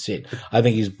timeline sit. I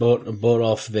think he's bought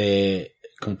off their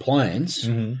compliance.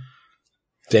 Mm-hmm.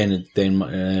 Then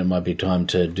it might be time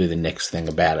to do the next thing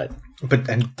about it. But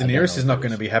Daenerys is not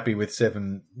going to be happy with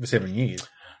 7 years.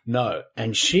 No,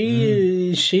 and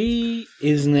she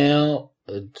is now,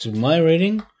 to my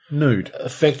reading, nude.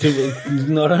 Effectively,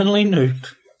 not only nude,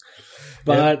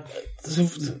 but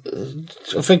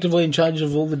effectively in charge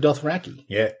of all the Dothraki.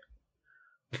 Yeah.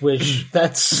 Which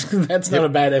that's not a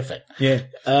bad effort. Yeah.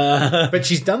 But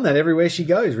she's done that everywhere she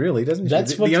goes, really, doesn't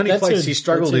she? The only place she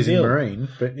struggled is in Meereen.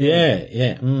 But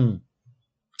yeah.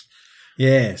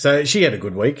 Yeah. So she had a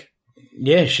good week.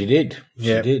 Yeah, she did.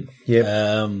 She did.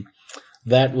 Yeah.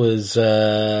 That was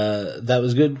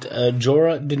good.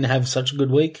 Jorah didn't have such a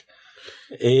good week.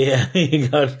 Yeah, he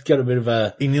got a bit of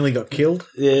a... He nearly got killed?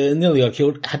 Yeah, nearly got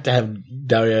killed. Had to have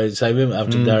Dario save him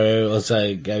after Dario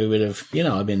also gave a bit of,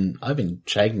 I've been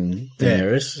shaking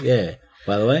Daenerys. Yeah.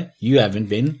 By the way, you haven't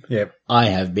been. Yep. I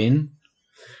have been.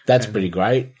 That's pretty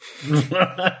great.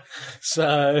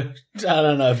 So, I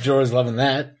don't know if Jorah's loving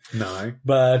that. No.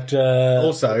 But,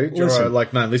 also,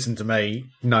 Jorah, listen to me.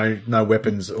 No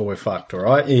weapons or we're fucked, all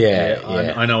right? Yeah.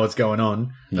 I know what's going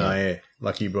on. Yeah. No, yeah.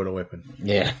 Like you brought a weapon.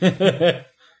 Yeah.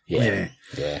 Yeah.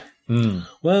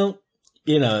 Well,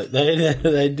 you know,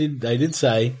 they did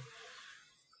say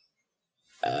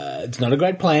it's not a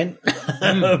great plan,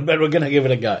 but we're going to give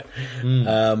it a go.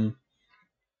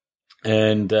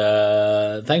 And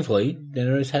thankfully,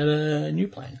 Daenerys had a new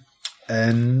plan.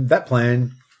 And that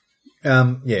plan,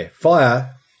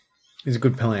 fire is a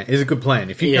good plan. If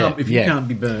you can't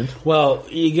be burned. Well,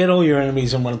 you get all your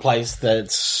enemies in one place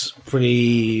that's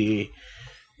pretty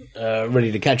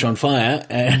ready to catch on fire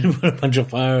and put a bunch of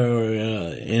fire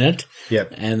in it.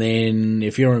 Yep. And then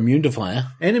if you're immune to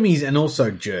fire, enemies and also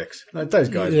jerks. Like those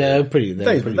guys. they were pretty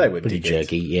dickheads.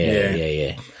 jerky.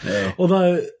 Yeah.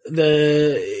 Although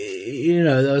they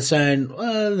were saying,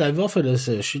 well, they've offered us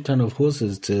a shit ton of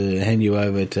horses to hand you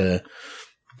over to,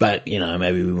 but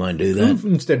maybe we won't do that.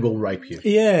 Instead, we'll rape you.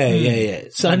 Yeah.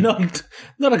 So not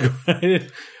a great.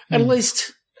 At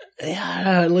least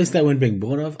they weren't being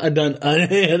born of. I don't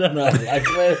know.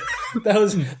 Like,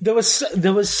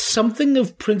 there was something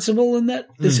of principle in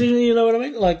that decision. You know what I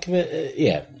mean? Like,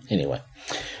 Anyway,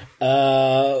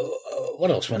 what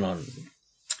else went on?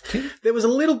 There was a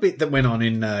little bit that went on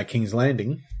in King's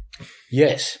Landing.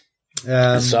 Yes.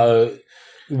 So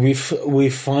we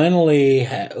finally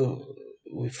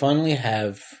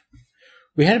have.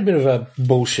 We had a bit of a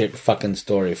bullshit fucking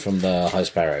story from the High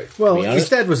Sparrow. Well, his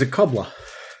dad was a cobbler.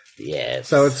 Yeah.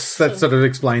 So that sort of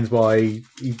explains why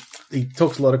he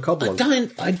talks a lot of cobblers.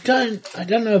 I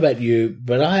don't know about you,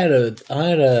 but I had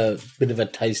a bit of a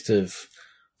taste of,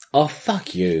 oh,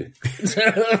 fuck you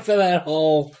for that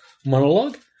whole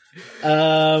monologue.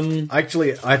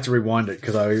 Actually, I had to rewind it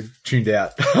because I tuned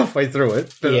out halfway through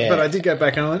it. But I did go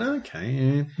back and I went,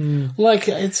 okay. Yeah. Like,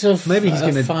 it's maybe he's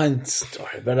going to fine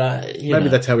story, but maybe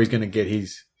that's how he's going to get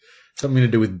his something to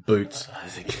do with boots. I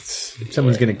think it's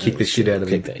someone's going to kick the shit out of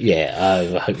him.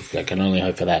 I can only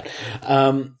hope for that.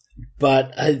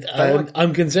 But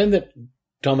I'm concerned that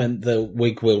Tom and the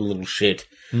weak-willed little shit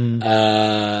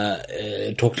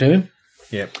talk to him.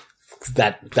 Yep.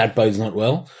 That bodes not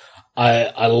well.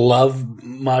 I love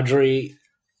Marjorie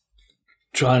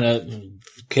trying to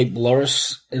keep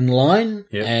Loras in line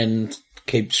and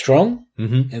keep strong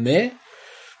in there.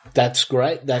 That's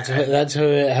great. That's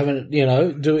her having,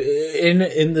 do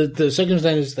in the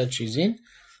circumstances that she's in,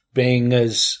 being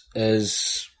as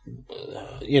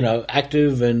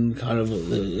active and kind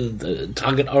of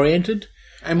target oriented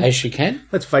as she can.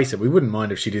 Let's face it, we wouldn't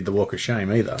mind if she did the walk of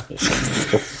shame either.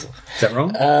 Is that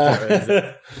wrong?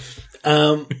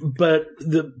 But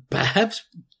perhaps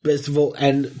best of all,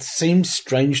 and it seems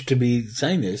strange to be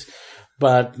saying this,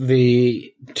 but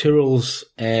the Tyrells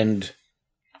and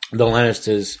the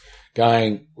Lannisters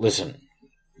going, listen,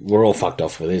 we're all fucked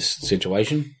off for this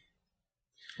situation.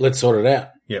 Let's sort it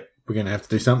out. Yep, we're going to have to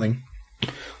do something.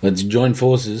 Let's join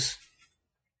forces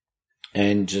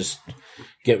and just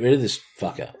get rid of this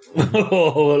fucker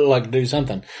or do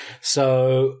something.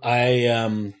 So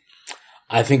I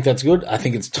think that's good. I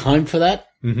think it's time for that.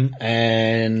 Mm-hmm.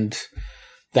 And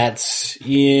that's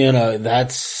the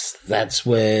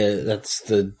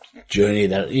journey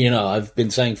that, I've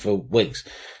been saying for weeks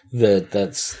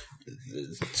that's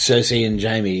Cersei and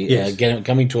Jaime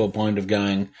coming to a point of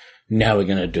going, now we're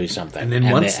going to do something. And then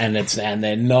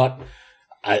they're not,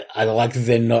 I like that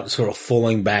they're not sort of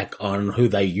falling back on who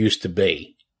they used to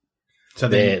be. So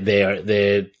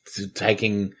they're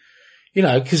taking,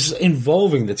 because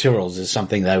involving the Tyrells is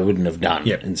something they wouldn't have done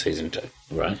in season 2,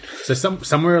 right? So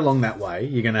somewhere along that way,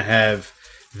 you're going to have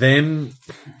them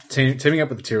teaming up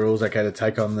with the Tyrells, okay, to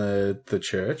take on the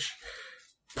church.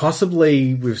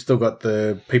 Possibly, we've still got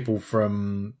the people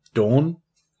from Dawn.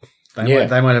 They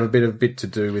might have a bit to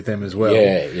do with them as well.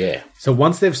 Yeah. So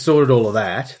once they've sorted all of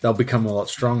that, they'll become a lot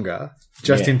stronger,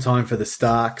 just in time for the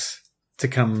Starks to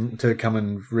come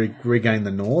and regain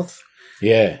the North.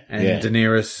 Yeah, and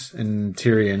Daenerys and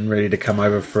Tyrion ready to come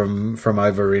over from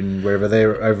over in wherever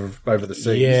they're over the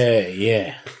seas.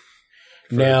 Yeah.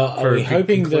 Now, are we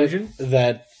hoping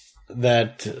that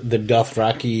the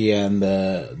Dothraki and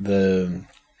the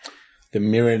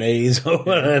Myronese or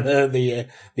whatever, the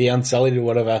Unsullied or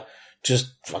whatever,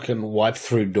 just fucking wipe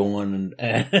through Dawn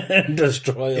and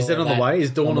destroy? Is that on the way?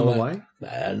 Is Dawn on the way?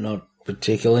 Not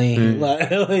particularly.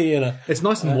 It's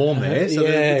nice and warm there, so the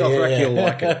Dothraki will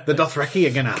like it. The Dothraki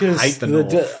are going to hate the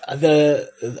North.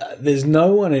 There's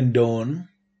no one in Dawn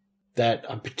that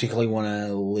I particularly want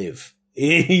to live.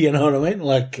 You know what I mean?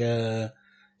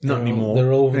 Not anymore.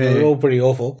 They're all pretty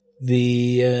awful. But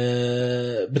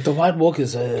the White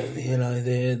Walkers are,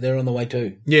 they're on the way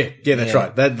too. Yeah, that's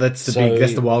right. That's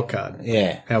the wild card.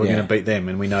 Yeah. How we're going to beat them,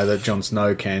 and we know that Jon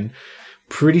Snow can.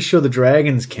 Pretty sure the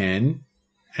dragons can.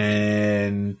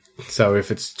 And so if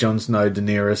it's Jon Snow,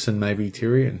 Daenerys, and maybe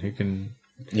Tyrion who can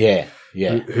Yeah,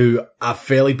 who are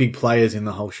fairly big players in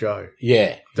the whole show.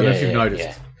 yeah. Don't know if you've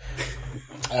noticed.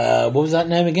 Yeah. What was that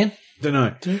name again? Don't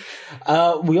know.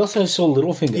 We also saw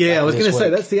Littlefinger. Yeah, I was going to say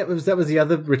that was the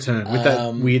other return with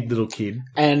that weird little kid.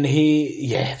 And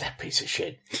that piece of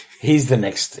shit. He's the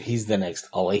next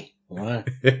Ollie. Right?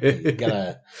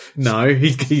 No,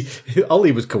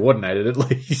 Ollie was coordinated at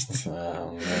least.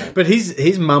 Oh, man. But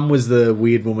his mum was the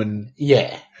weird woman.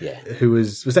 Yeah. Who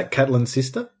was that Catelyn's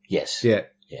sister? Yes. Yeah.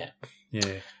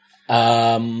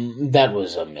 That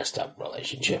was a messed up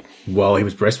relationship. Well, he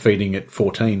was breastfeeding at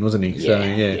 14, wasn't he?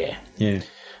 Yeah.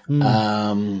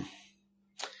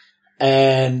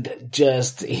 And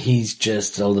he's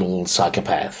just a little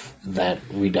psychopath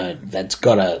that's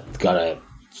gotta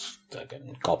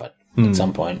fucking cop it at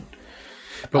some point.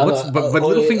 But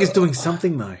Littlefinger's doing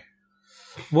something though.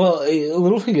 Well,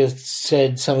 Littlefinger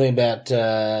said something about,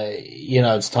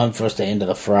 it's time for us to enter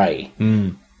the fray.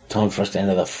 Time for us to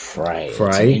enter the fray. It's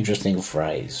an interesting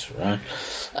phrase, right?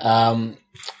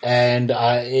 And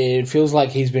it feels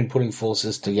like he's been putting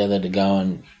forces together to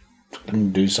go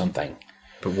and do something.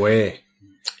 But where?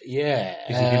 Yeah.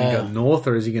 Is he going to go north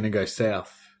or is he going to go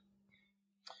south?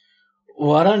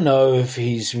 Well, I don't know if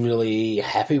he's really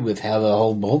happy with how the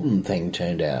whole Bolton thing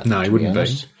turned out. No, he wouldn't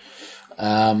be.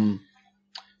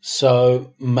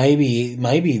 So maybe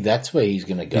that's where he's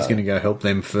going to go. He's going to go help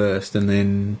them first, and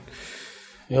then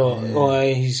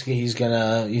he's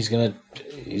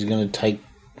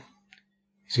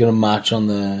gonna march on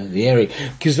the area,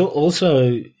 because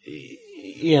also,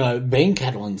 being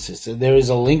Catelyn's sister, there is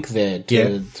a link there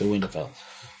to Winterfell.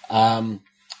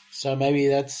 So maybe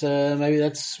that's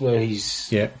where he's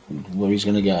going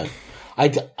to go. I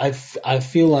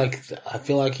feel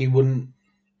like he wouldn't,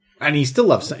 and he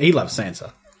loves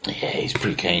Sansa. Yeah, he's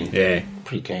pretty keen. Yeah,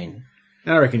 pretty keen.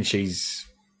 I reckon she,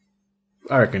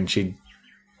 I reckon.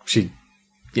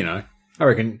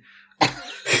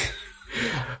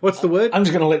 What's the word? I'm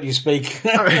just going to let you speak.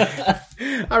 I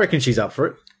reckon she's up for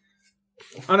it.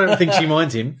 I don't think she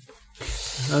minds him.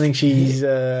 I think she's.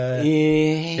 Yeah.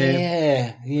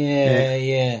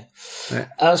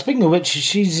 Speaking of which,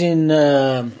 she's in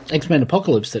X-Men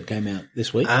Apocalypse that came out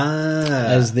this week.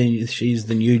 She's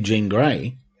the new Jean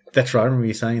Grey. That's right. I remember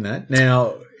you saying that.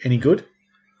 Now, any good?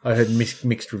 I heard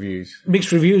mixed reviews.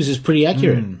 Mixed reviews is pretty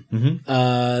accurate.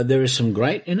 There is some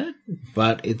great in it,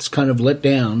 but it's kind of let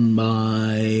down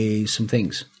by some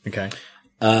things. Okay.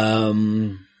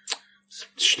 Pretty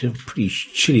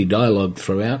shitty dialogue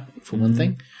throughout, for one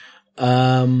thing.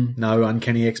 No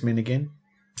Uncanny X-Men again?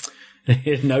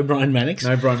 No Brian Mannix.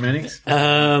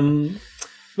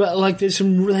 But there's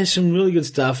some really good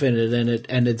stuff in it,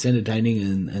 and it's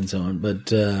entertaining and so on.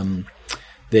 But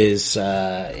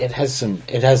it has some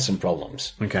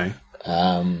problems. Okay.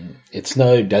 It's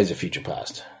no Days of Future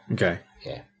Past. Okay.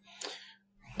 Yeah.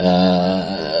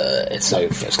 It's no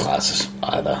First Class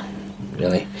either,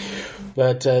 really.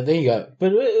 But there you go.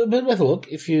 But worth a look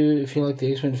if you like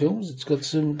the X-Men films. It's got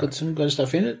some good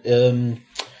stuff in it.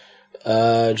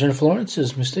 Jennifer Lawrence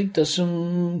as Mystique does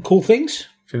some cool things.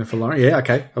 Jennifer Lawrence, yeah,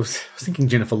 okay. I was thinking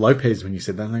Jennifer Lopez when you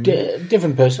said that.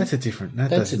 Different person. That's a different.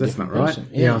 That's not right. Person,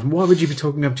 yeah. Why would you be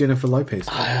talking up Jennifer Lopez?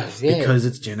 Because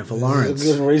it's Jennifer Lawrence.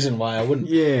 There's a good reason why I wouldn't.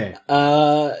 Yeah.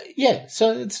 So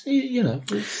it's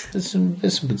there's some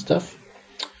good stuff.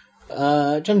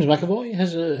 James McAvoy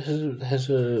has a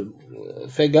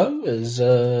fair go as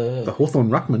the Hawthorne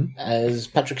Ruckman as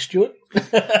Patrick Stewart,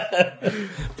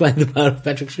 playing the part of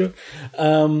Patrick Stewart.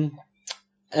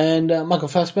 And Michael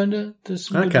Fassbender does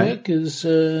some good work as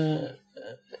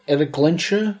Eric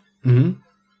Lensher. Mm-hmm.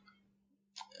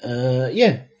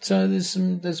 So there's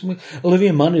some.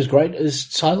 Olivia Munn is great as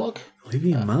Psylocke.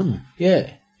 Olivia Munn,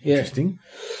 yeah, interesting.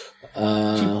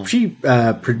 She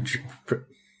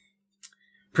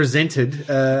presented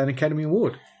an Academy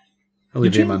Award.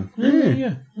 Olivia Munn.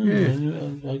 Yeah.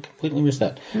 I completely missed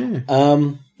that.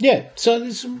 Yeah. So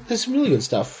there's some really good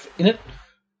stuff in it.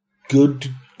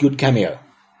 Good cameo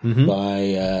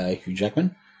by Hugh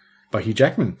Jackman.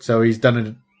 So he's done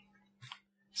it.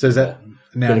 So is that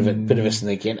now bit of a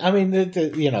sneak in? I mean, there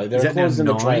are clauses in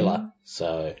the trailer,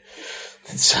 so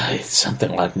it's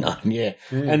something like 9. Yeah.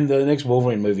 And the next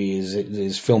Wolverine movie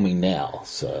is filming now.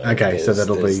 So so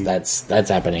that'll be that's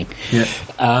happening. Yeah.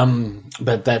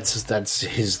 But that's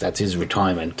his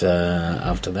retirement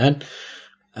after that.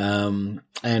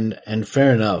 And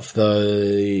fair enough, though.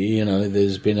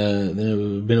 There's been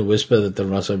a whisper that the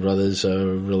Russo brothers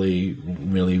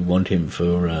really want him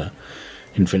for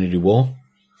Infinity War.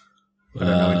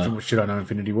 Should I know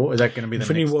Infinity War? Is that going to be the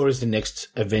Infinity War is the next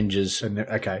Avengers?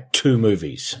 2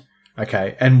 movies.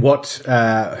 Okay, and what?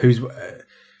 Who's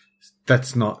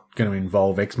that's not going to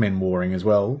involve X-Men warring as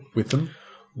well with them.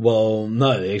 Well,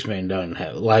 no, the X-Men don't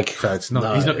have So it's not.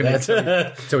 no, He's not going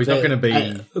to. So he's not going to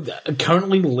be.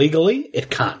 Currently, legally, it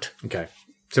can't. Okay.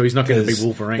 So he's not going to be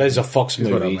Wolverine. Those are Fox is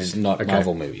what I movies, meant. not Okay.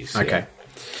 Marvel movies. Okay.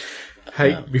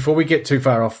 Hey, before we get too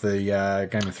far off the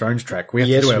Game of Thrones track, we have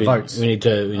to do our votes. We need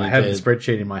to. I have the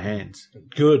spreadsheet in my hands.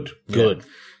 Good.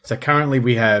 So currently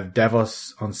we have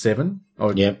Davos on 7,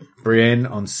 Yep. Brienne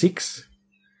on 6,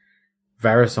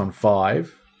 Varys on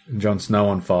 5, and Jon Snow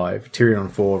on 5, Tyrion on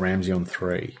 4, Ramsay on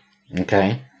 3,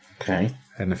 Okay.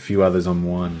 and a few others on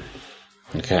 1.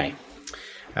 Okay.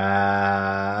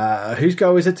 Whose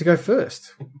go is it to go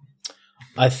first?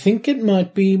 I think it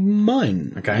might be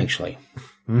mine. Okay. Actually.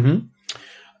 Mm-hmm.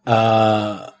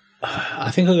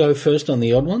 I think I'll go first on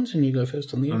the odd ones, and you go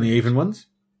first on the On odd the even ones?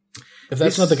 If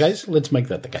that's not the case, let's make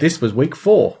that the case. This was week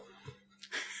 4.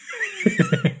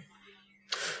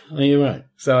 Oh, you're right.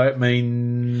 So it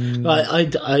means...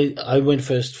 I went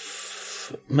first.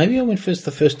 Maybe I went first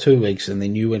the first 2 weeks, and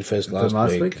then you went first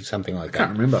last week, something like I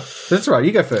can't that. remember. That's all right.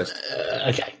 You go first.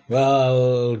 Okay, well,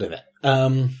 I'll do that.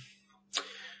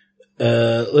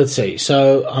 Let's see.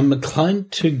 So I'm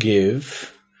inclined to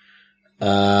give.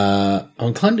 I'm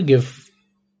inclined to give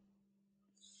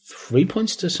 3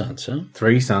 points to Sansa.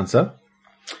 3, Sansa.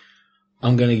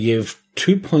 I'm going to give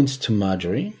 2 points to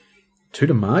Marjorie. 2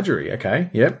 to Marjorie. Okay.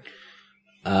 Yep.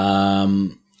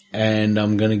 And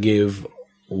I'm going to give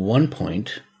 1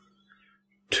 point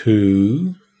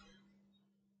to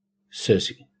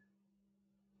Cersei.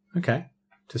 Okay.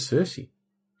 To Cersei.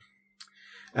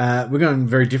 We're going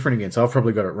very different again, so I've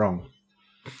probably got it wrong.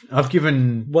 I've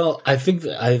given... Well, I think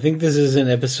this is an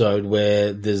episode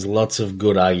where there's lots of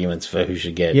good arguments for who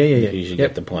should get who should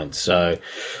get the points. So,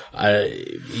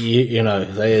 you know,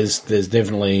 there's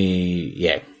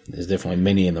definitely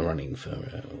many in the running for.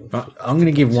 I'm going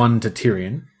to give 1 to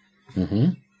Tyrion.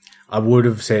 Mm-hmm. I would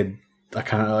have said I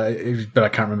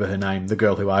can't remember her name. The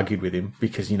girl who argued with him,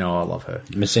 because you know I love her.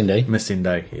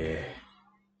 Missandei. Yeah.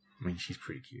 I mean, she's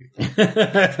pretty cute.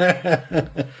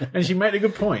 And she made a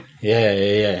good point.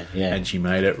 Yeah. And she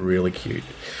made it really cute.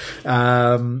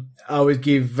 I would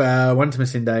give 1 to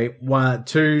Missandei,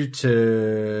 2 to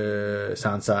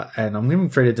Sansa, and I'm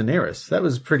giving 3 to Daenerys. That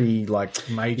was pretty,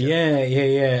 major.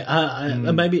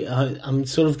 Yeah. Maybe I'm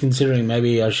sort of considering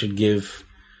maybe I should give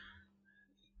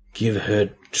her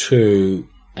 2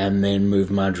 and then move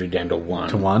Marjorie down to 1.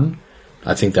 To 1?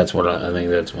 I think that's what I'll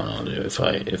do if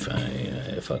I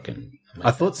can. I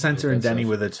thought Sansa and Dany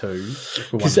were the 2.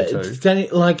 Were 1 to 2. Dany,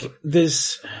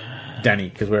 there's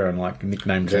Dany, because we're on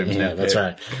nickname terms now. Yeah, that's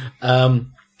right.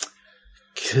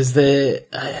 Because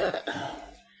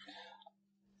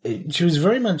she was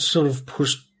very much sort of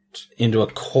pushed into a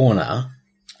corner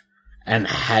and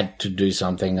had to do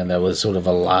something, and there was sort of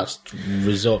a last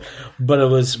resort. But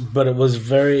it was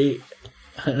very.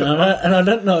 And I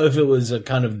don't know if it was a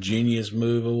kind of genius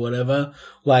move or whatever.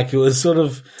 It was sort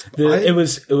of, it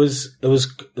was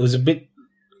a bit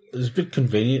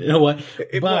convenient in a way,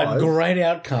 but great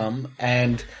outcome.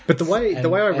 But the way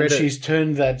I read it, she's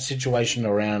turned that situation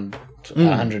around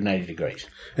 180 degrees.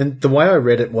 And the way I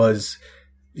read it was,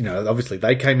 you know, obviously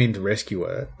they came in to rescue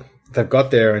her. They've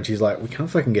got there, and she's like, "We can't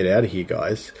fucking get out of here,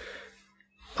 guys.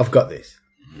 I've got this."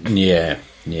 Yeah.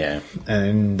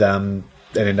 And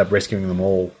end up rescuing them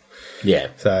all. Yeah.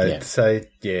 So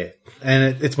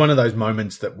and it's one of those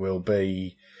moments that will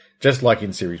be just like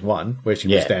in series 1, where she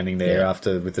was standing there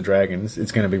after with the dragons.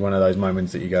 It's going to be one of those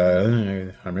moments that you go,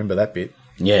 oh, I remember that bit.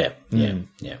 Yeah.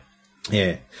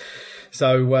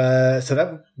 So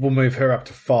that will move her up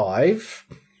to 5.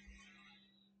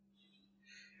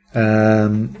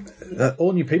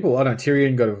 All new people. I know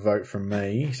Tyrion got a vote from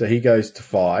me, so he goes to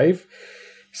 5.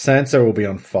 Sansa will be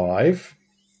on 5.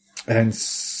 And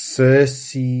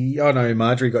Cersei... Oh, no,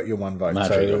 Marjorie got your 1 vote,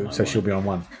 so she'll be on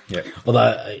 1. Yeah.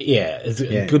 Although, it's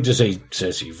good to see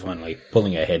Cersei finally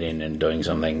pulling her head in and doing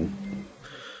something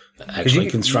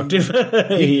actually constructive.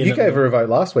 You gave her a vote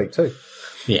last week, too.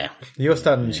 Yeah. She's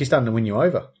starting to win you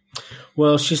over.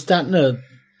 Well, she's starting to...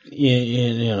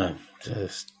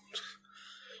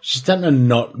 she's starting to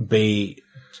not be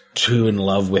too in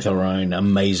love with her own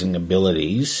amazing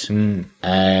abilities and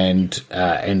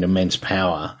immense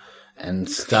power, and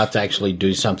start to actually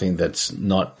do something that's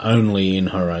not only in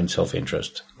her own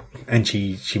self-interest. And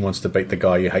she wants to beat the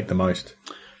guy you hate the most.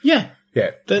 Yeah.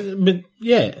 Yeah.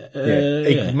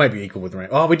 Maybe equal with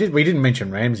Ramsay. Oh, we didn't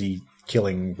mention Ramsay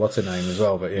killing what's her name as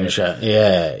well, but yeah.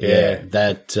 Yeah.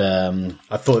 That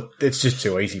I thought it's just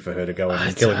too easy for her to go in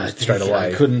and kill him straight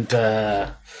away. I couldn't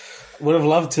would have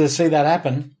loved to see that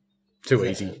happen. Too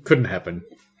easy. Couldn't happen.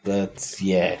 But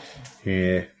yeah.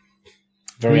 Yeah.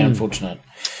 Very unfortunate.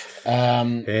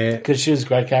 Yeah. Because she was a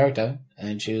great character,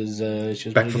 and she was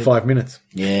Back really for good. 5 minutes.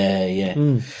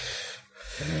 Yeah.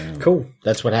 Cool.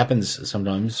 That's what happens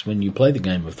sometimes when you play the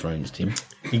Game of Thrones, Tim.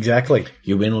 Exactly.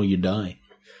 You win or you die.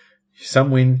 Some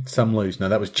win, some lose. No,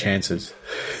 that was Chances.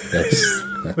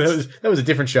 That was a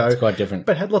different show. It's quite different.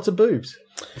 But had lots of boobs.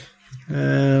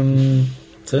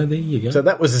 So there you go. So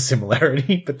that was a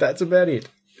similarity, but that's about it.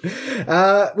 We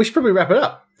should probably wrap it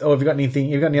up. Oh, have you got anything?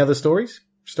 You got any other stories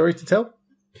to tell?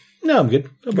 No, I'm good.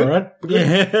 I'm all right.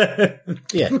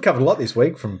 Yeah. We've covered a lot this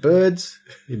week, from birds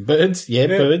Birds. Yeah,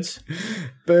 birds.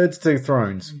 to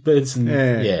thrones. Birds and,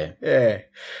 yeah.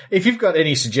 If you've got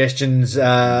any suggestions,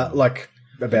 about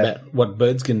what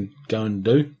birds can go and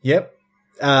do. yep,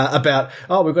 we've got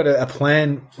a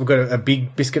plan. We've got a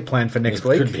big biscuit plan for next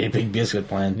week. Could be a big biscuit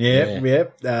plan.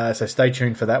 Yep. So stay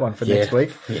tuned for that one for next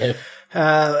week. Yeah.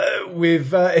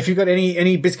 If you've got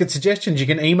any biscuit suggestions, you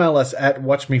can email us at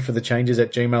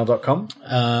watchmeforthechanges@gmail.com.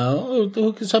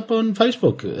 Hook us up on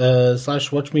Facebook,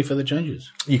 /WatchMeForTheChanges.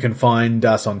 You can find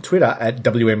us on Twitter at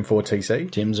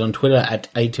WM4TC. Tim's on Twitter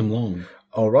at atimlong.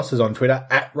 Or Ross is on Twitter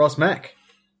at RossMac.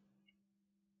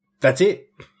 That's it.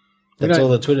 That's all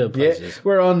the Twitter places.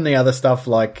 We're on the other stuff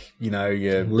like, your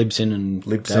Libsyn and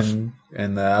Libsyn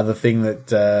and the other thing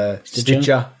that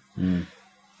Stitcher.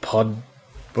 Pod.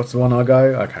 What's the one I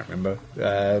go? I can't remember.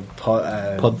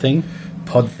 Pod Thing.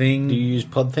 Pod Thing. Do you use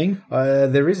Pod Thing?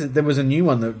 There was a new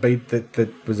one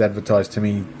that was advertised to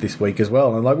me this week as well.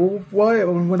 And I'm like, well, why,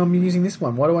 when I'm using this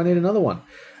one, why do I need another one?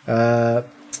 The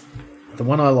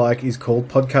one I like is called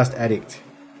Podcast Addict.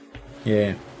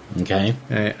 Yeah. Okay.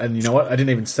 And you know what? I didn't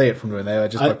even see it from doing there.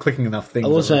 Just by clicking enough things. I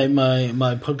will say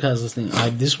my podcast listening.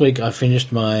 This week I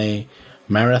finished my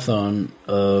marathon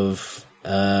of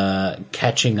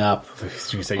catching up.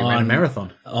 You say you ran a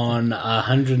marathon on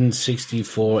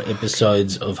 164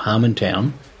 episodes of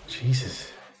Harmontown.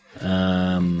 Jesus.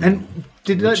 And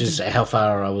which is how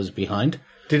far I was behind.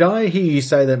 Did I hear you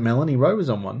say that Melanie Rowe was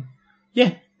on one?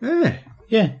 Yeah.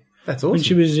 Yeah. That's awesome. When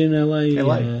she was in LA.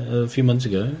 A few months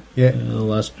ago. Yeah.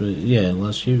 Last year.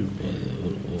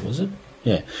 Was it?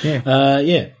 Yeah. Yeah.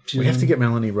 Yeah. We have to get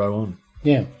Melanie Rowe on.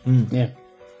 Yeah. Yeah.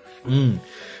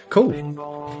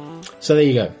 Cool. So there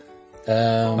you go.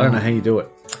 I don't know how you do it.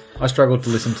 I struggle to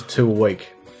listen to 2 a week.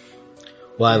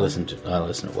 Well, I listen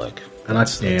at work. And I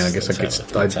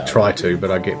try to, but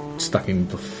I get stuck in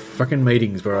fucking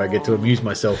meetings where I get to amuse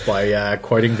myself by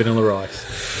quoting Vanilla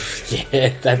Ice.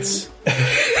 Yeah, that's...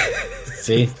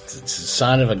 See, it's a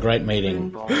sign of a great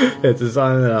meeting. It's a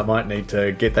sign that I might need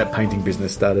to get that painting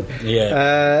business started.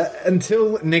 Yeah.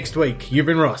 Until next week, you've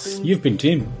been Ross. You've been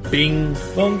Tim. Bing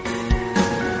bong.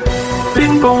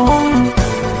 Bing bong.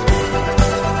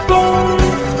 Bong.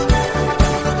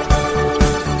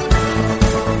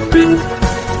 Bing.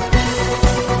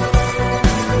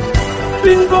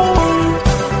 Bing bong.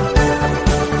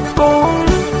 Bong.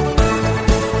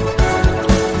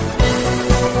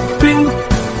 Bing.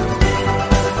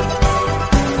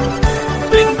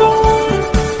 Bing bong.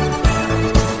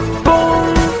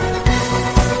 Bong.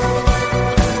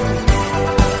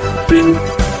 Bing.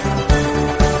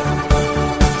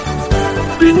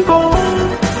 Bing bong.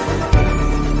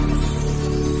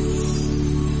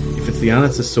 If it's the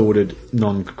Arnott's Assorted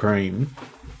non-cream,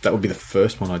 that would be the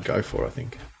first one I'd go for, I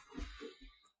think.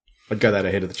 I'd go that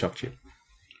ahead of the choc chip.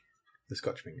 The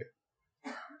Scotch finger.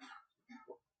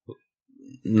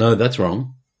 No, that's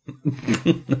wrong.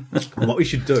 And what we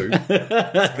should do...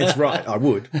 It's right, I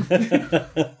would.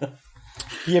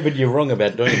 Yeah, but you're wrong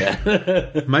about doing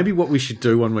that. Maybe what we should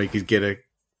do one week is get a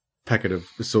packet of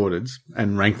assorteds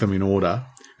and rank them in order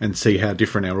and see how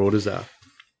different our orders are.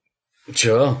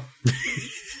 Sure.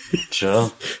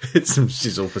 Sure. It's some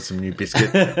sizzle for some new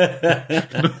biscuit.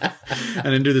 And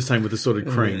then do the same with assorted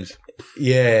creams.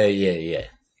 Yeah.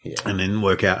 And then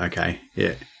work out, okay,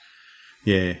 yeah.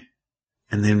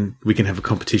 And then we can have a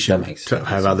competition to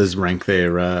have others rank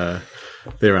their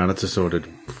Arnott's Assorted.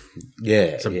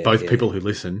 Yeah. So both people who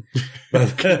listen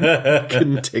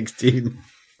can text in.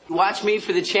 Watch me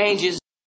for the changes.